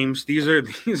some names. These are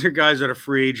guys that are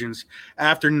free agents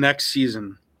after next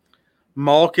season: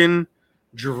 Malkin,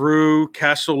 Giroux,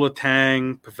 Kessel,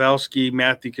 Letang, Pavelski,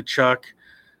 Matthew Tkachuk.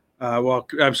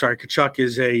 I'm sorry, Tkachuk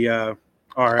is a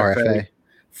RFA.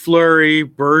 Fleury,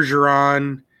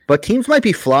 Bergeron. But teams might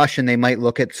be flush and they might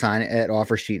look at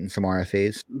offer sheet and some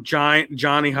RFAs.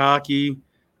 Johnny Hockey,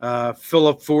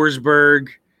 Philip Forsberg,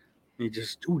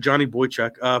 Johnny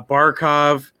Boychuk,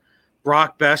 Barkov,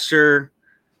 Brock Besser,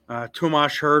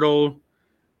 Tomas Hertl.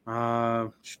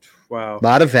 Wow. A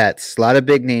lot of vets, a lot of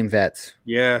big name vets.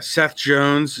 Yeah, Seth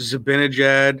Jones,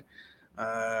 Zibanejad,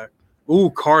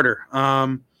 Carter.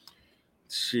 Let's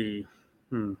see.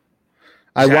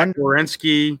 I wonder.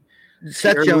 Werenski.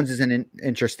 Seth Jones is an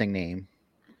interesting name.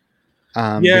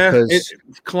 Because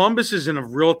Columbus is in a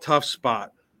real tough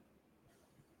spot.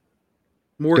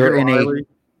 Morgan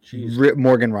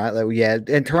Riley, yeah,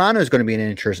 and Toronto is going to be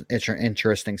an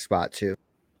interesting spot too.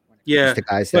 Yeah, the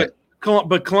guys but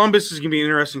Columbus is going to be an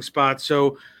interesting spot.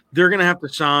 So they're going to have to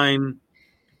sign.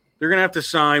 They're going to have to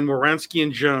sign Werenski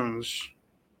and Jones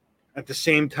at the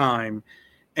same time,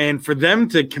 and for them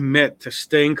to commit to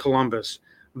stay in Columbus,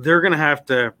 they're going to have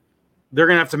to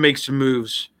make some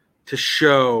moves to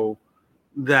show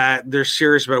that they're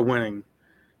serious about winning,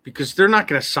 because they're not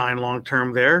going to sign long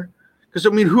term there. Because, I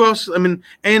mean, who else? I mean,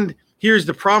 and here's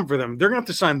the problem for them. They're going to have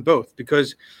to sign both,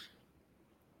 because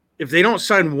if they don't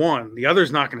sign one, the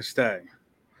other's not going to stay.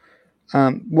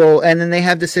 Well, and then they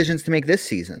have decisions to make this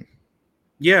season.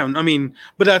 Yeah, I mean,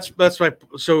 but that's why.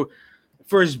 So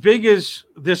for as big as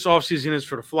this offseason is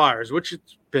for the Flyers, which is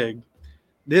big,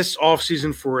 this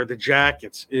offseason for the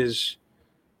Jackets is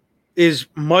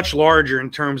much larger in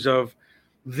terms of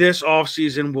this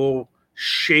offseason will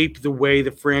shape the way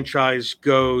the franchise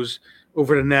goes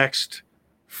over the next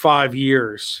 5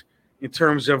 years in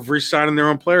terms of re-signing their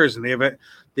own players, and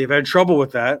they've had trouble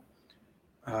with that.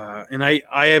 And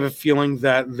I have a feeling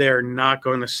that they're not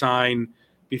going to sign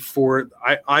before.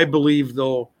 I believe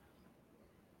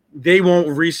they won't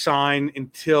re-sign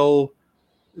until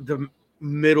the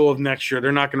middle of next year.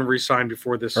 They're not going to re-sign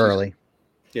before this early. Season.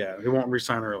 Yeah, they won't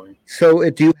re-sign early. So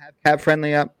do you have cap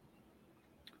friendly up?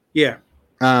 Yeah.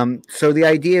 So the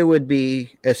idea would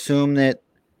be assume that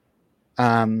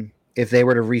if they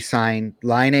were to re-sign,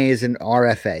 Laine is an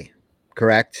RFA,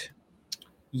 correct?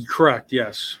 Correct,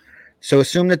 yes. So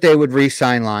assume that they would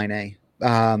re-sign Laine.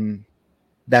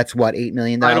 That's what, $8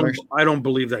 million. I don't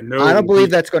believe that. No, I don't believe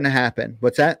that's going to happen.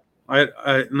 What's that?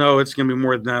 I no, it's going to be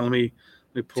more than that. Let me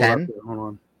pull 10? it up here. Hold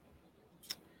on.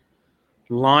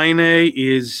 Laine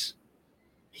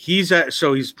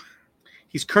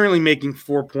he's currently making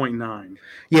 4.9.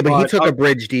 Yeah, but he took a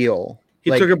bridge deal.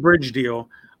 He took a bridge deal.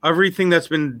 Everything that's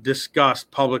been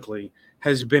discussed publicly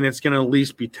has been it's going to at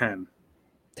least be 10.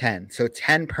 10. So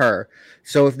 10 per.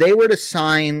 So if they were to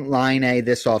sign Laine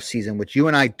this offseason, which you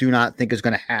and I do not think is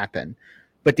going to happen,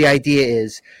 but the idea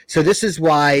is, so this is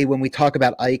why when we talk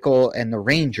about Eichel and the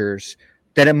Rangers,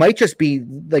 that it might just be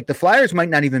like the Flyers might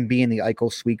not even be in the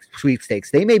Eichel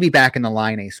sweepstakes. They may be back in the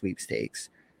Laine sweepstakes.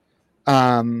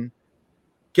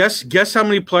 Guess how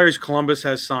many players Columbus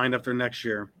has signed after next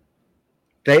year?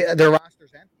 Their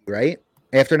roster's empty, right?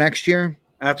 After next year?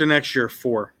 After next year,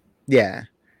 4. Yeah.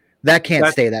 That can't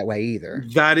stay that way either.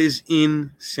 That is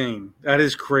insane. That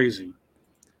is crazy.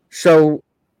 So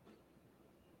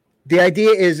the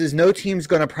idea is no team's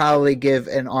going to probably give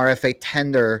an RFA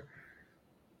tender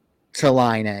to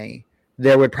Laine.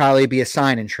 There would probably be a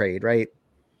sign and trade, right?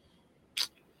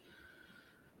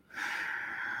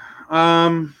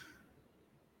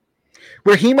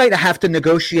 Where he might have to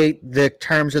negotiate the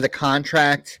terms of the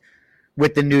contract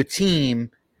with the new team,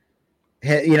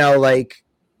 you know, like.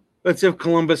 That's if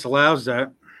Columbus allows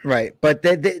that. Right. But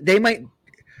they might,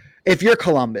 if you're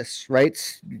Columbus, right?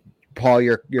 Paul,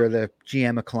 you're the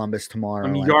GM of Columbus tomorrow.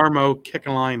 I'm Jarmo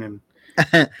Kekalainen.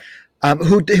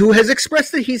 Who has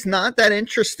expressed that he's not that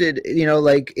interested, you know,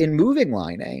 like in moving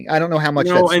Laine. I don't know how much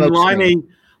and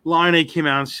Laine came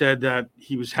out and said that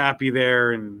he was happy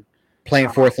there and playing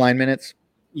fourth line minutes.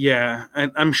 Yeah,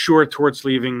 and I'm sure Torts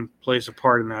leaving plays a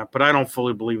part in that, but I don't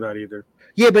fully believe that either.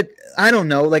 Yeah, but I don't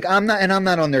know. Like I'm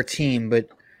not on their team, but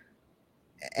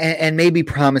and maybe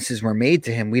promises were made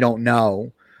to him. We don't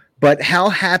know. But how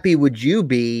happy would you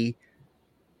be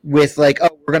with like,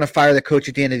 oh, we're going to fire the coach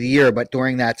at the end of the year, but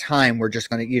during that time, you're just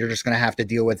going to have to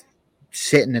deal with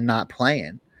sitting and not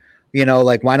playing. You know,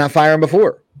 like why not fire him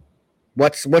before?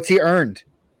 What's he earned?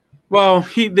 Well,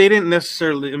 they didn't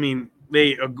necessarily. I mean,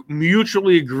 they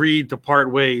mutually agreed to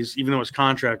part ways, even though his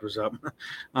contract was up.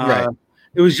 Right.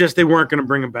 It was just they weren't going to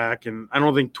bring him back, and I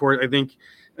don't think Torts. I think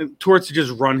Torts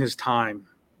just run his time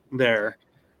there.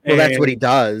 Well, that's what he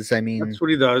does. I mean, that's what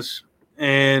he does.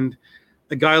 And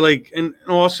a guy like, and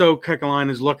also Kekalainen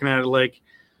is looking at it like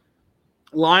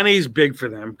Laine is big for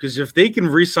them because if they can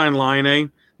re-sign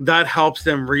Laine, that helps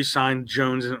them re-sign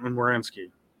Jones and Werenski.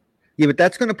 Yeah, but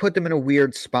that's going to put them in a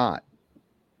weird spot,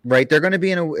 right? They're going to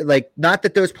be in a like not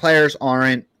that those players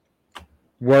aren't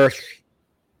worth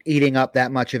eating up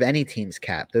that much of any team's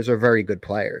cap. Those are very good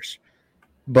players,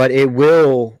 but it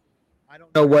will. I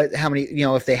don't know how many, you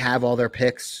know, if they have all their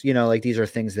picks, you know, like these are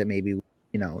things that maybe,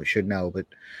 you know, we should know, but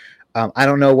I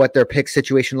don't know what their pick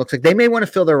situation looks like. They may want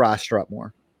to fill their roster up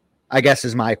more, I guess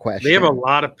is my question. They have a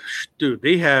lot of, dude,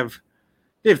 they have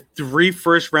 3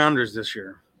 first rounders this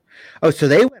year. Oh, so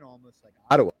they went almost like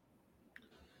Ottawa.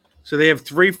 So they have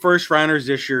 3 first rounders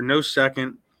this year, no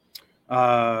second.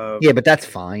 Yeah, but that's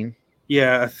fine.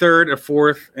 Yeah, a third, a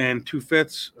fourth, and 2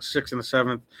 fifths, a sixth, and a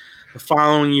seventh. The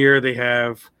following year, they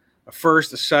have a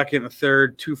first, a second, a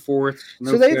third, 2 fourths.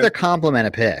 So they have their complement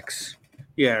of picks.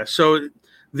 Yeah, so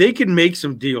they can make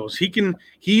some deals.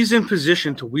 He's in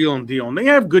position to wheel and deal, and they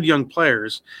have good young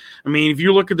players. I mean, if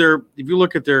you look at their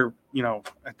you know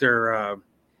at their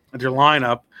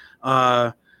lineup,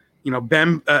 you know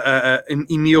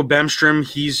Emil Bemstrom,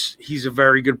 he's a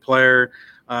very good player.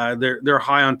 They're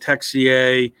high on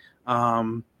Texier.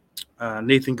 Nathan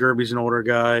Gerby's an older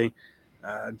guy.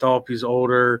 Dalpy's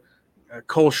older.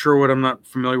 Cole Sherwood, I'm not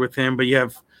familiar with him, but you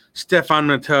have Stefan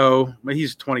Matteau, but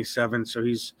he's 27, so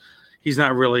he's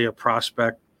not really a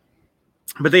prospect.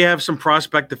 But they have some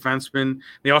prospect defensemen.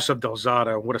 They also have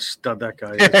Delzada. What a stud that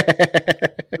guy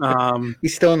is.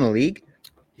 He's still in the league?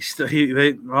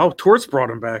 Torts brought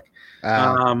him back.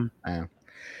 So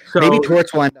maybe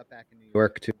Torts will end up back in New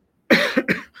York too.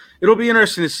 It'll be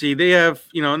interesting to see. They have,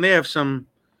 you know, and they have some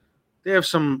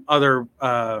other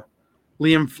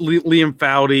Liam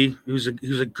Foudy,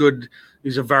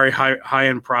 who's a very high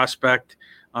end prospect.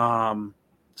 So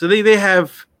they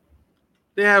have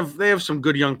some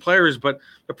good young players, but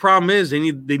the problem is they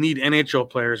need NHL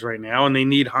players right now, and they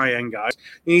need high end guys.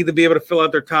 They need to be able to fill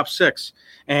out their top 6,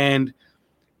 and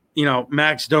you know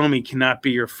Max Domi cannot be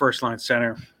your first line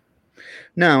center.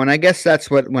 No, and I guess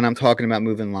that's what when I'm talking about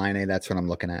moving Laine, that's what I'm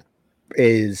looking at.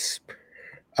 Is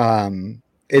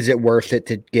it worth it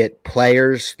to get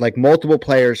players, like multiple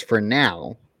players for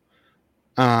now?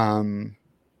 And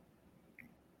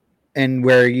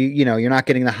where you know you're not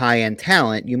getting the high end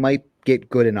talent, you might get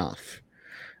good enough.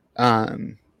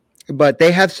 but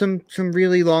they have some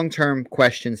really long-term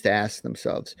questions to ask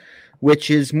themselves, which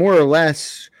is more or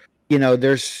less,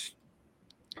 there's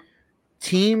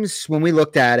teams when we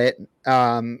looked at it,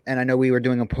 and I know we were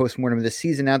doing a postmortem of the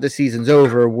season. Now the season's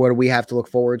over. What do we have to look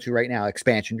forward to right now?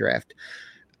 Expansion draft.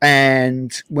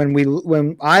 And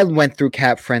when I went through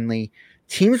Cap Friendly,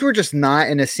 teams were just not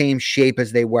in the same shape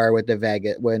as they were with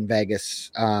when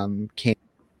Vegas came,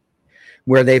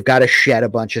 where they've got to shed a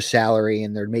bunch of salary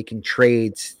and they're making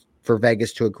trades for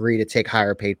Vegas to agree to take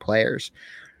higher paid players.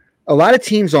 A lot of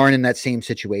teams aren't in that same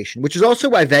situation, which is also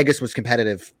why Vegas was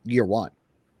competitive year one.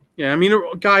 Yeah, I mean,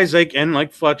 guys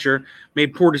like Fletcher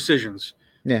made poor decisions.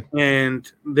 Yeah,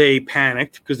 and they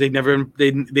panicked because they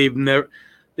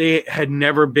had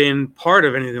never been part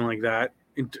of anything like that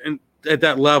at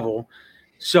that level.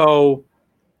 So,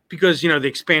 because the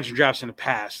expansion drafts in the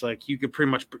past, like you could pretty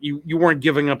much you weren't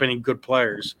giving up any good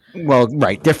players. Well,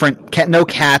 right, different, no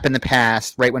cap in the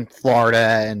past, right when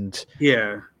Florida and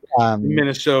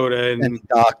Minnesota and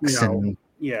Ducks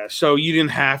so you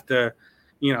didn't have to,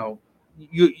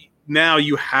 now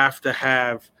you have to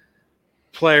have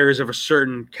players of a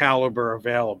certain caliber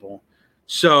available.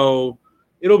 So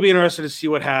it'll be interesting to see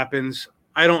what happens.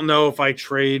 I don't know if I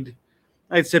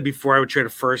said before I would trade a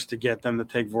first to get them to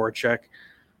take Voracek.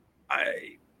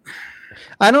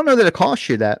 I don't know that it costs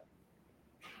you that.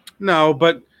 No,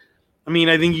 but I mean,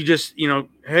 I think you just,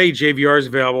 hey, JVR is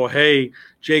available. Hey,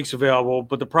 Jake's available.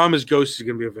 But the problem is Ghost is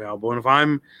going to be available.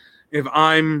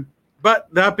 And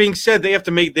but that being said, they have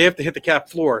to hit the cap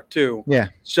floor too. Yeah.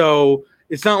 So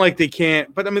it's not like they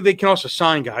can't, but I mean, they can also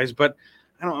sign guys, but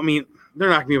they're not going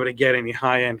to be able to get any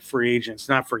high end free agents,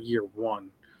 not for year one.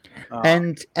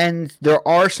 And there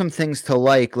are some things to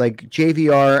like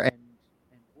JVR and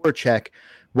Voracek,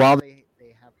 while they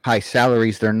have high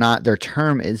salaries, their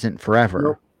term isn't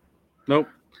forever. Nope.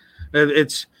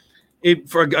 It's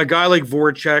for a guy like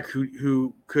Voracek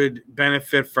who could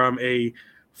benefit from a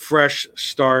fresh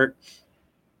start,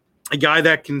 a guy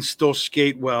that can still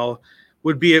skate well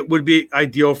would be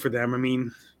ideal for them. I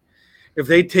mean, if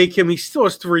they take him, he still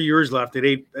has 3 years left at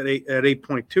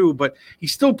 8.2, but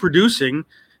he's still producing.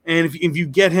 And if you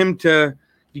get him to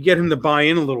buy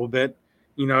in a little bit,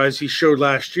 as he showed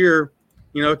last year,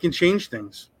 it can change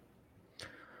things.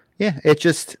 Yeah, it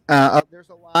just there's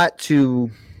a lot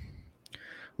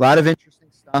of interesting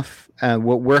stuff.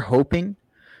 What we're hoping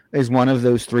is one of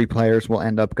those three players will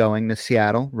end up going to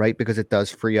Seattle, right? Because it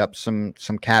does free up some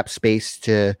cap space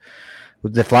to.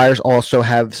 The Flyers also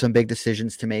have some big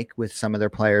decisions to make with some of their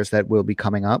players that will be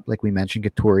coming up, like we mentioned,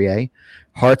 Couturier.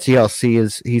 Hart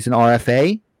CLC he's an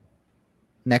RFA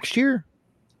next year.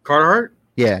 Carter Hart?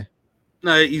 Yeah.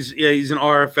 No, he's an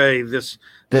RFA this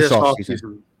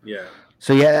offseason. Yeah.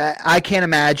 So yeah, I can't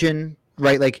imagine,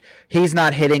 right? Like he's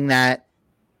not hitting that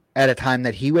at a time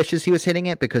that he wishes he was hitting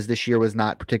it because this year was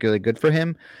not particularly good for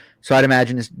him. So I'd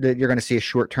imagine that you're going to see a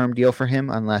short-term deal for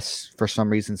him unless for some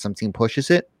reason some team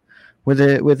pushes it with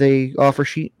a offer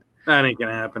sheet. That ain't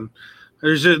gonna happen.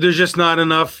 There's just not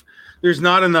enough. There's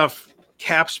not enough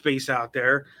cap space out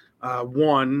there.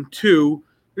 1, 2.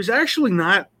 There's actually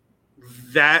not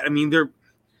that. I mean,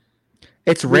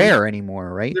 it's rare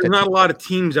anymore, right? There's not a lot of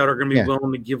teams that are going to be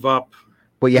willing to give up.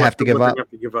 What you have to give up.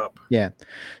 Have to give up. Yeah.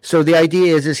 So the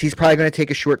idea is he's probably going to take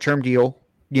a short-term deal.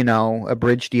 A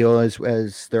bridge deal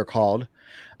as they're called.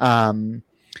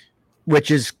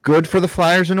 Which is good for the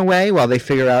Flyers in a way while they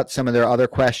figure out some of their other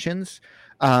questions.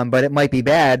 But it might be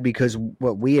bad because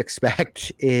what we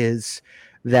expect is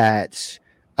that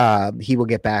he will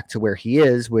get back to where he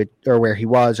is, or where he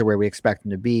was, or where we expect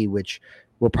him to be, which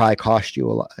will probably cost you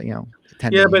a lot, $10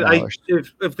 million. But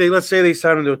if they, let's say they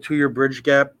sign him to a 2-year bridge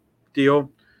gap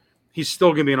deal, he's still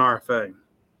going to be an RFA.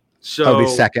 So it'll be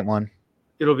a second one.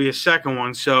 It'll be a second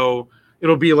one. So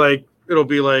it'll be like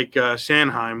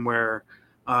Sanheim where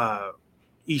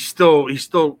he's still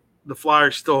the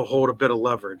Flyers still hold a bit of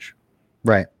leverage.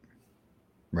 Right.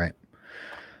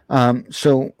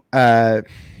 So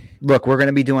look, we're going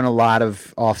to be doing a lot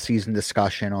of off-season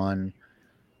discussion on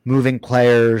moving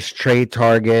players, trade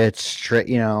targets,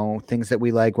 things that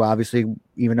we like. Well, obviously,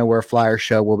 even though we're a Flyer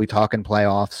show, we'll be talking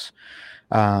playoffs.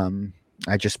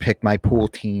 I just picked my pool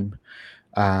team.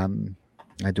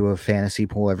 I do a fantasy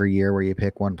pool every year where you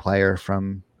pick one player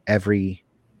from every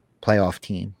playoff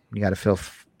team. You got to fill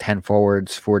 10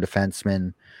 forwards, 4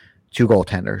 defensemen, 2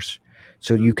 goaltenders.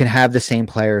 So you can have the same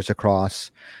players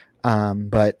across.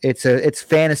 But it's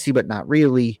fantasy, but not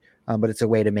really. But it's a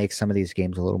way to make some of these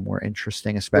games a little more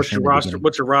interesting, especially.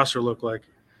 What's your roster look like?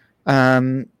 I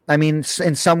mean,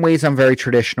 in some ways, I'm very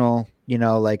traditional.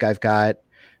 Like I've got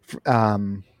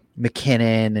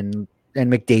McKinnon and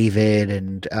McDavid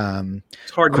and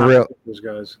it's hard not to pick those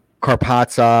guys.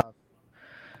 Karpatsa.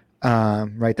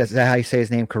 Right, is that how you say his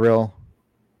name? Kaprizov.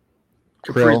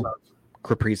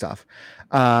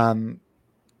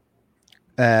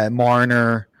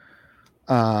 Marner.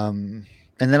 And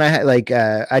then I had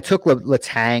I took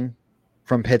Letang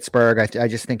from Pittsburgh. I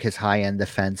just think his high end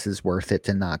defense is worth it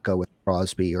to not go with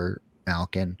Crosby or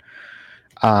Malkin.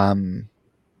 I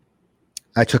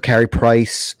took Carey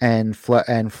Price and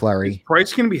Fleury. Is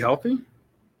Price going to be healthy?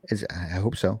 I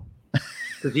hope so.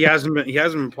 Because he hasn't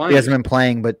been playing. He hasn't been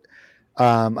playing, but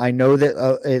I know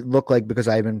that it looked like, because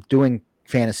I've been doing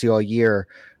fantasy all year,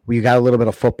 we got a little bit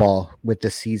of football with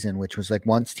this season, which was like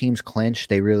once teams clinched,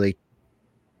 they really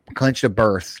clinched a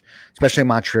berth, especially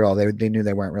Montreal. They knew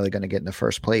they weren't really going to get in the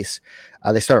first place.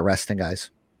 They started resting guys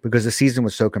because the season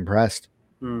was so compressed.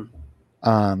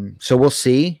 So we'll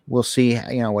see.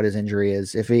 What his injury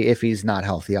is. If he's not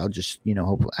healthy, I'll just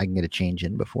hope I can get a change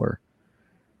in before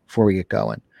we get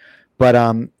going. But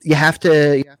you have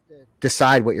to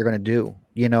decide what you're going to do.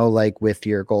 Like with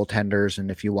your goaltenders, and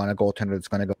if you want a goaltender that's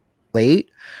going to go late,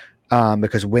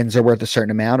 because wins are worth a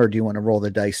certain amount, or do you want to roll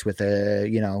the dice with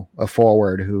a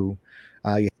forward who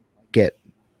you get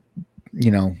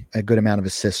a good amount of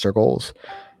assists or goals.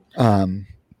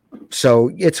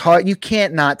 So it's hard. You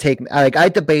can't not take, I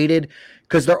debated,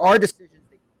 because there are decisions,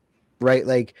 right?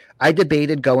 Like I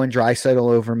debated going Draisaitl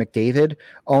over McDavid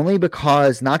only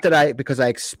because I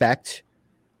expect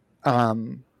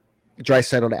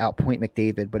Draisaitl to outpoint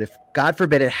McDavid, but if God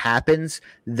forbid it happens,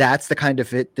 that's the kind of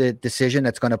the decision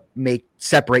that's going to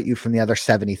separate you from the other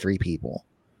 73 people.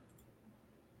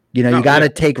 You got to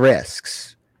take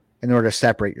risks in order to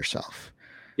separate yourself.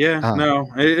 Yeah,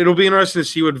 it'll be interesting to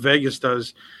see what Vegas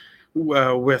does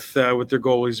with their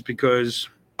goalies, because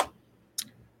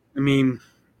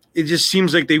it just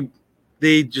seems like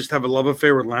they just have a love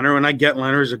affair with Leonard, and I get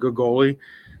Leonard's a good goalie,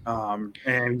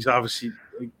 and he's obviously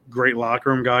a great locker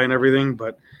room guy and everything,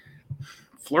 but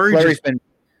Fleury's been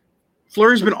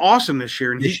awesome this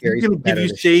year, and he's going to give you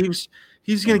saves.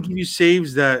 He's going to give you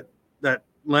saves that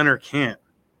Leonard can't.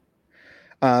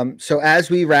 So as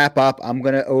we wrap up, I'm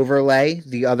going to overlay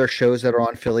the other shows that are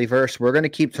on Phillyverse. We're going to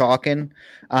keep talking.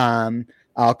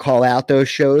 I'll call out those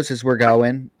shows as we're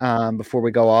going before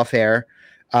we go off air.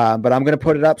 But I'm going to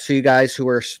put it up so you guys who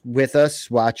are with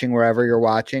us watching wherever you're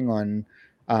watching on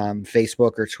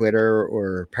Facebook or Twitter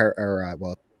or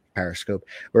Periscope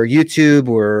or YouTube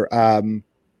or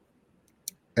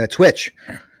Twitch.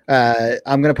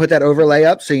 I'm going to put that overlay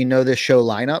up so this show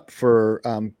lineup for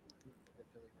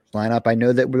lineup. I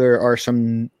know that there are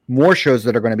some more shows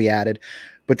that are going to be added,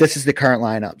 but this is the current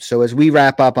lineup. So as we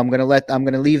wrap up, I'm going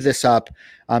to leave this up.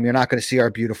 You're not going to see our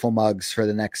beautiful mugs for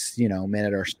the next,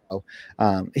 minute or so.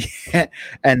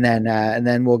 And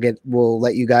then we'll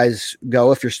let you guys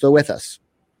go if you're still with us.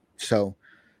 So,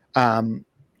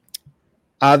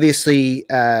 obviously,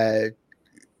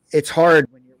 it's hard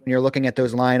when you're looking at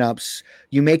those lineups.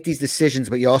 You make these decisions,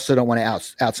 but you also don't want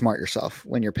to outsmart yourself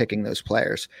when you're picking those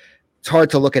players. It's hard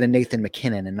to look at a Nathan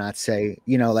McKinnon and not say,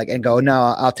 and go,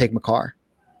 no, I'll take Makar.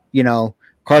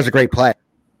 Carr's a great player,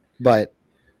 but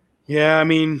yeah,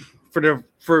 for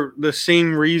the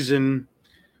same reason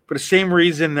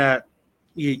that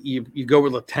you go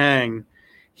with Letang,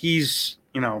 he's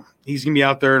gonna be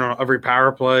out there in every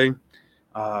power play.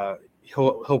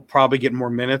 He'll probably get more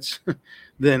minutes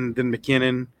than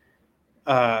McKinnon.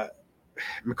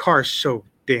 Makar is so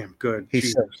damn good.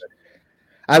 He's so good.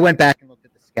 I went back and looked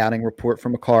at the scouting report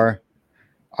from Makar,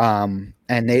 and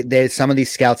they some of these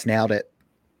scouts nailed it.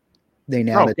 They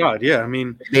nailed it. Oh God, yeah.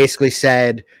 Basically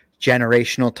said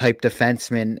generational type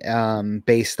defenseman,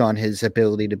 based on his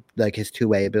ability to his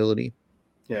two-way ability.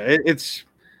 Yeah,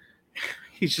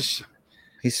 he's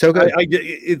so good.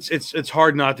 It's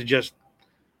hard not to just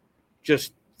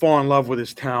fall in love with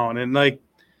his talent, and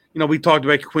we talked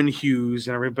about Quinn Hughes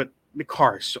and everything, but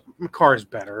Makar is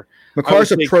better.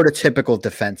 Makar's a prototypical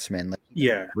defenseman.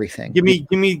 Everything. Give me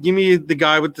the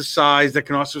guy with the size that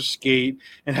can also skate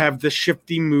and have the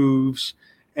shifty moves,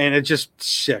 and it's just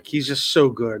sick. He's just so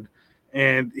good,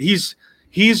 and he's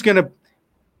gonna,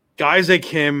 guys like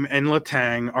him and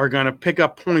Letang are gonna pick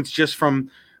up points just from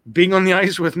being on the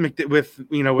ice with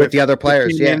the other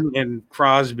players, and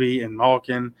Crosby and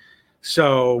Malkin.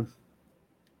 So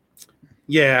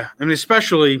yeah,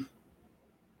 especially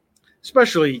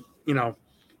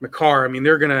Makar.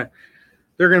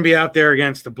 They're gonna be out there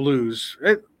against the Blues.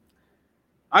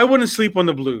 I wouldn't sleep on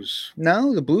the Blues.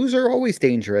 No, the Blues are always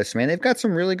dangerous, man. They've got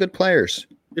some really good players.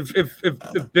 If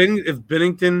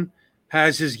Binnington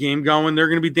has his game going, they're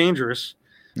gonna be dangerous.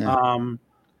 Yeah.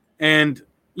 And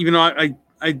even though I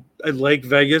like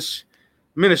Vegas,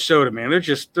 Minnesota, man,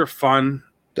 they're fun.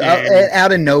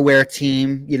 Out of nowhere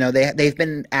team. You know, they've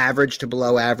been average to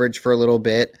below average for a little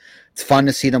bit. It's fun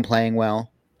to see them playing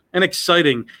well and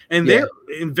exciting. And they're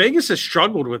in Vegas has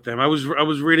struggled with them. I was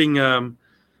reading an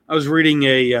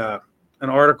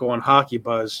article on Hockey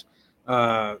Buzz,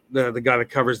 the guy that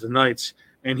covers the Knights,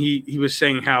 and he was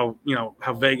saying how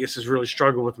Vegas has really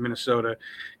struggled with Minnesota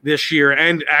this year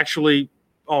and actually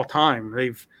all time.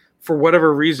 They've, for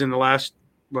whatever reason, the last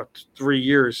 3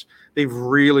 years, they've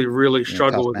really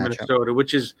struggled with Minnesota,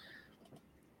 which is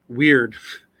weird.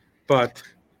 But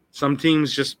some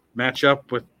teams just match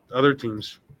up with other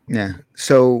teams. Yeah.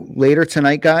 So later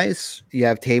tonight, guys, you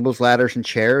have tables, ladders, and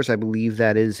chairs. I believe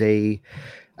that is a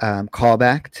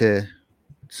callback to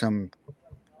some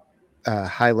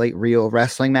highlight reel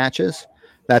wrestling matches.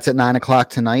 That's at 9:00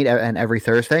 tonight and every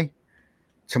Thursday.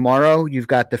 Tomorrow, you've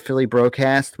got the Philly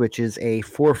Broadcast, which is a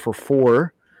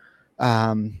 4-for-4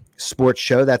 sports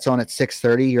show. That's on at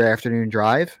 6:30, your afternoon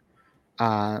drive.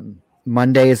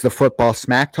 Monday is the Football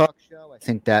Smack Talk show. I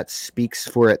think that speaks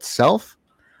for itself.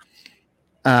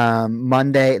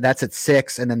 Monday, that's at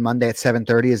 6, and then Monday at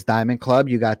 7:30 is Diamond Club.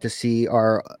 You got to see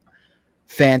our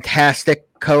fantastic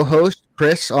co-host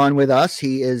Chris on with us.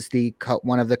 He is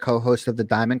one of the co-hosts of the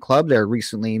Diamond Club. They're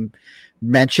recently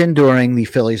mentioned during the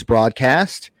Phillies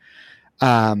broadcast.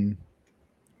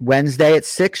 Wednesday at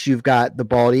 6, you've got the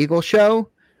Bald Eagle show,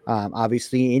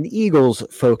 obviously an Eagles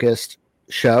focused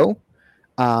show.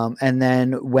 And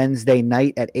then Wednesday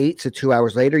night at 8, so 2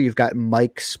 hours later, you've got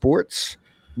Mike Sports.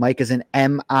 Mike is an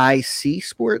MIC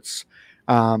Sports.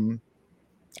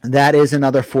 That is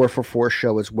another 4-for-4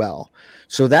 show as well.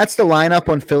 So that's the lineup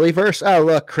on Phillyverse. Oh,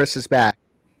 look, Chris is back.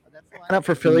 That's the lineup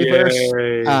for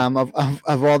Phillyverse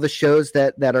of all the shows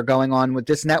that are going on with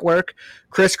this network.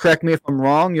 Chris, correct me if I'm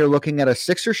wrong. You're looking at a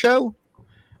Sixer show?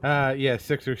 Yeah,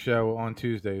 Sixer show on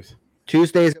Tuesdays.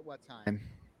 Tuesdays at what time?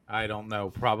 I don't know.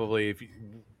 Probably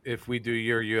if we do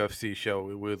your UFC show,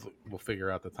 we'll figure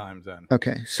out the times then.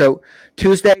 Okay, so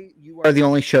Tuesday, you are the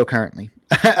only show currently.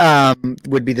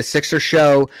 Would be the Sixer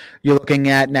show you're looking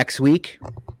at next week.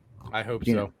 I hope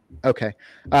so. Okay.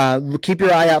 Keep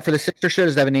your eye out for the Sixer show.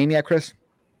 Does it have a name yet, Chris?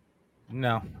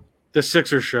 No. The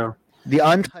Sixer show. The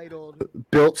untitled,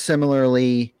 built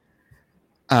similarly,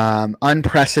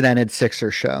 unprecedented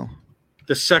Sixer show.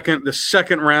 The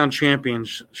second round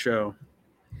champions show.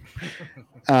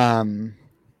 The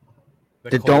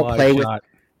don't play with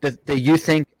the you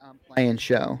think I'm playing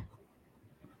show.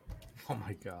 Oh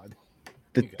my God.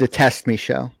 The test me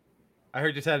show. I heard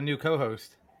you just had a new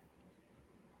co-host.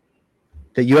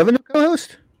 Did you have a new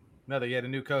co-host? No, that you had a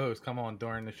new co-host come on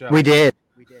during the show. We did.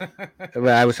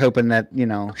 I was hoping that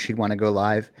she'd want to go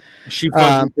live. She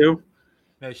fun too.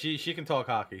 No, she can talk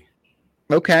hockey.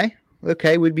 Okay.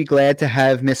 We'd be glad to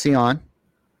have Missy on.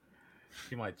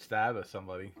 She might stab us,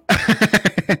 somebody.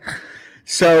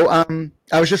 So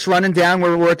I was just running down.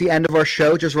 We're at the end of our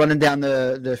show. Just running down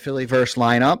the Phillyverse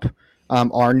lineup.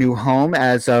 Our new home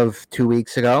as of 2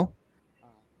 weeks ago.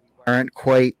 We weren't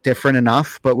quite different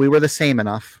enough, but we were the same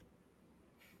enough.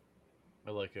 I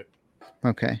like it.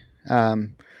 Okay.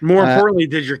 More importantly,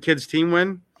 did your kids' team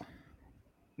win?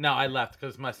 No, I left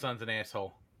because my son's an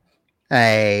asshole.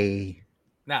 Hey.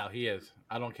 No, he is.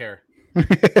 I don't care. So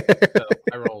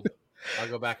I rolled. I'll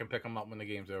go back and pick him up when the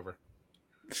game's over.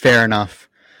 Fair enough.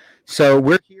 So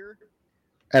we're here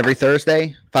every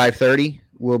Thursday, 5:30.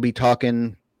 We'll be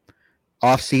talking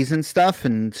off-season stuff,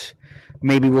 and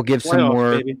maybe we'll give some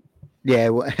more. Baby. Yeah,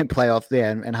 playoffs. Yeah,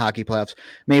 and hockey playoffs.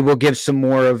 Maybe we'll give some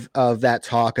more of that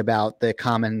talk about the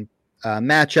common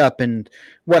matchup and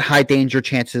what high danger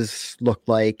chances look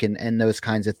like, and those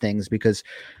kinds of things. Because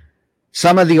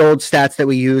some of the old stats that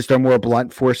we used are more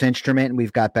blunt force instrument, and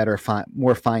we've got better,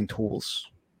 more fine tools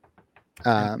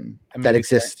that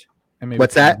exist.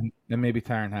 What's that? And maybe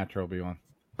Tyron Hatcher will be on.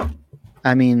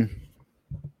 I mean,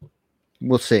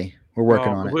 we'll see. We're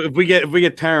working on it. If we get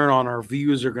Tyron on, our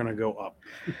views are going to go up.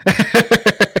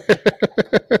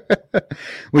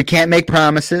 We can't make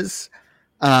promises.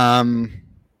 But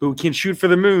we can shoot for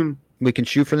the moon. We can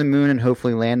shoot for the moon and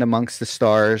hopefully land amongst the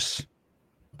stars.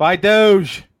 By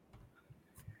Doge.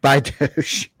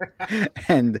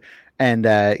 and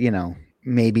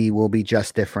maybe we'll be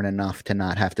just different enough to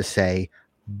not have to say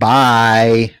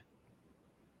bye.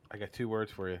 I got 2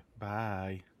 words for you.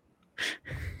 Bye.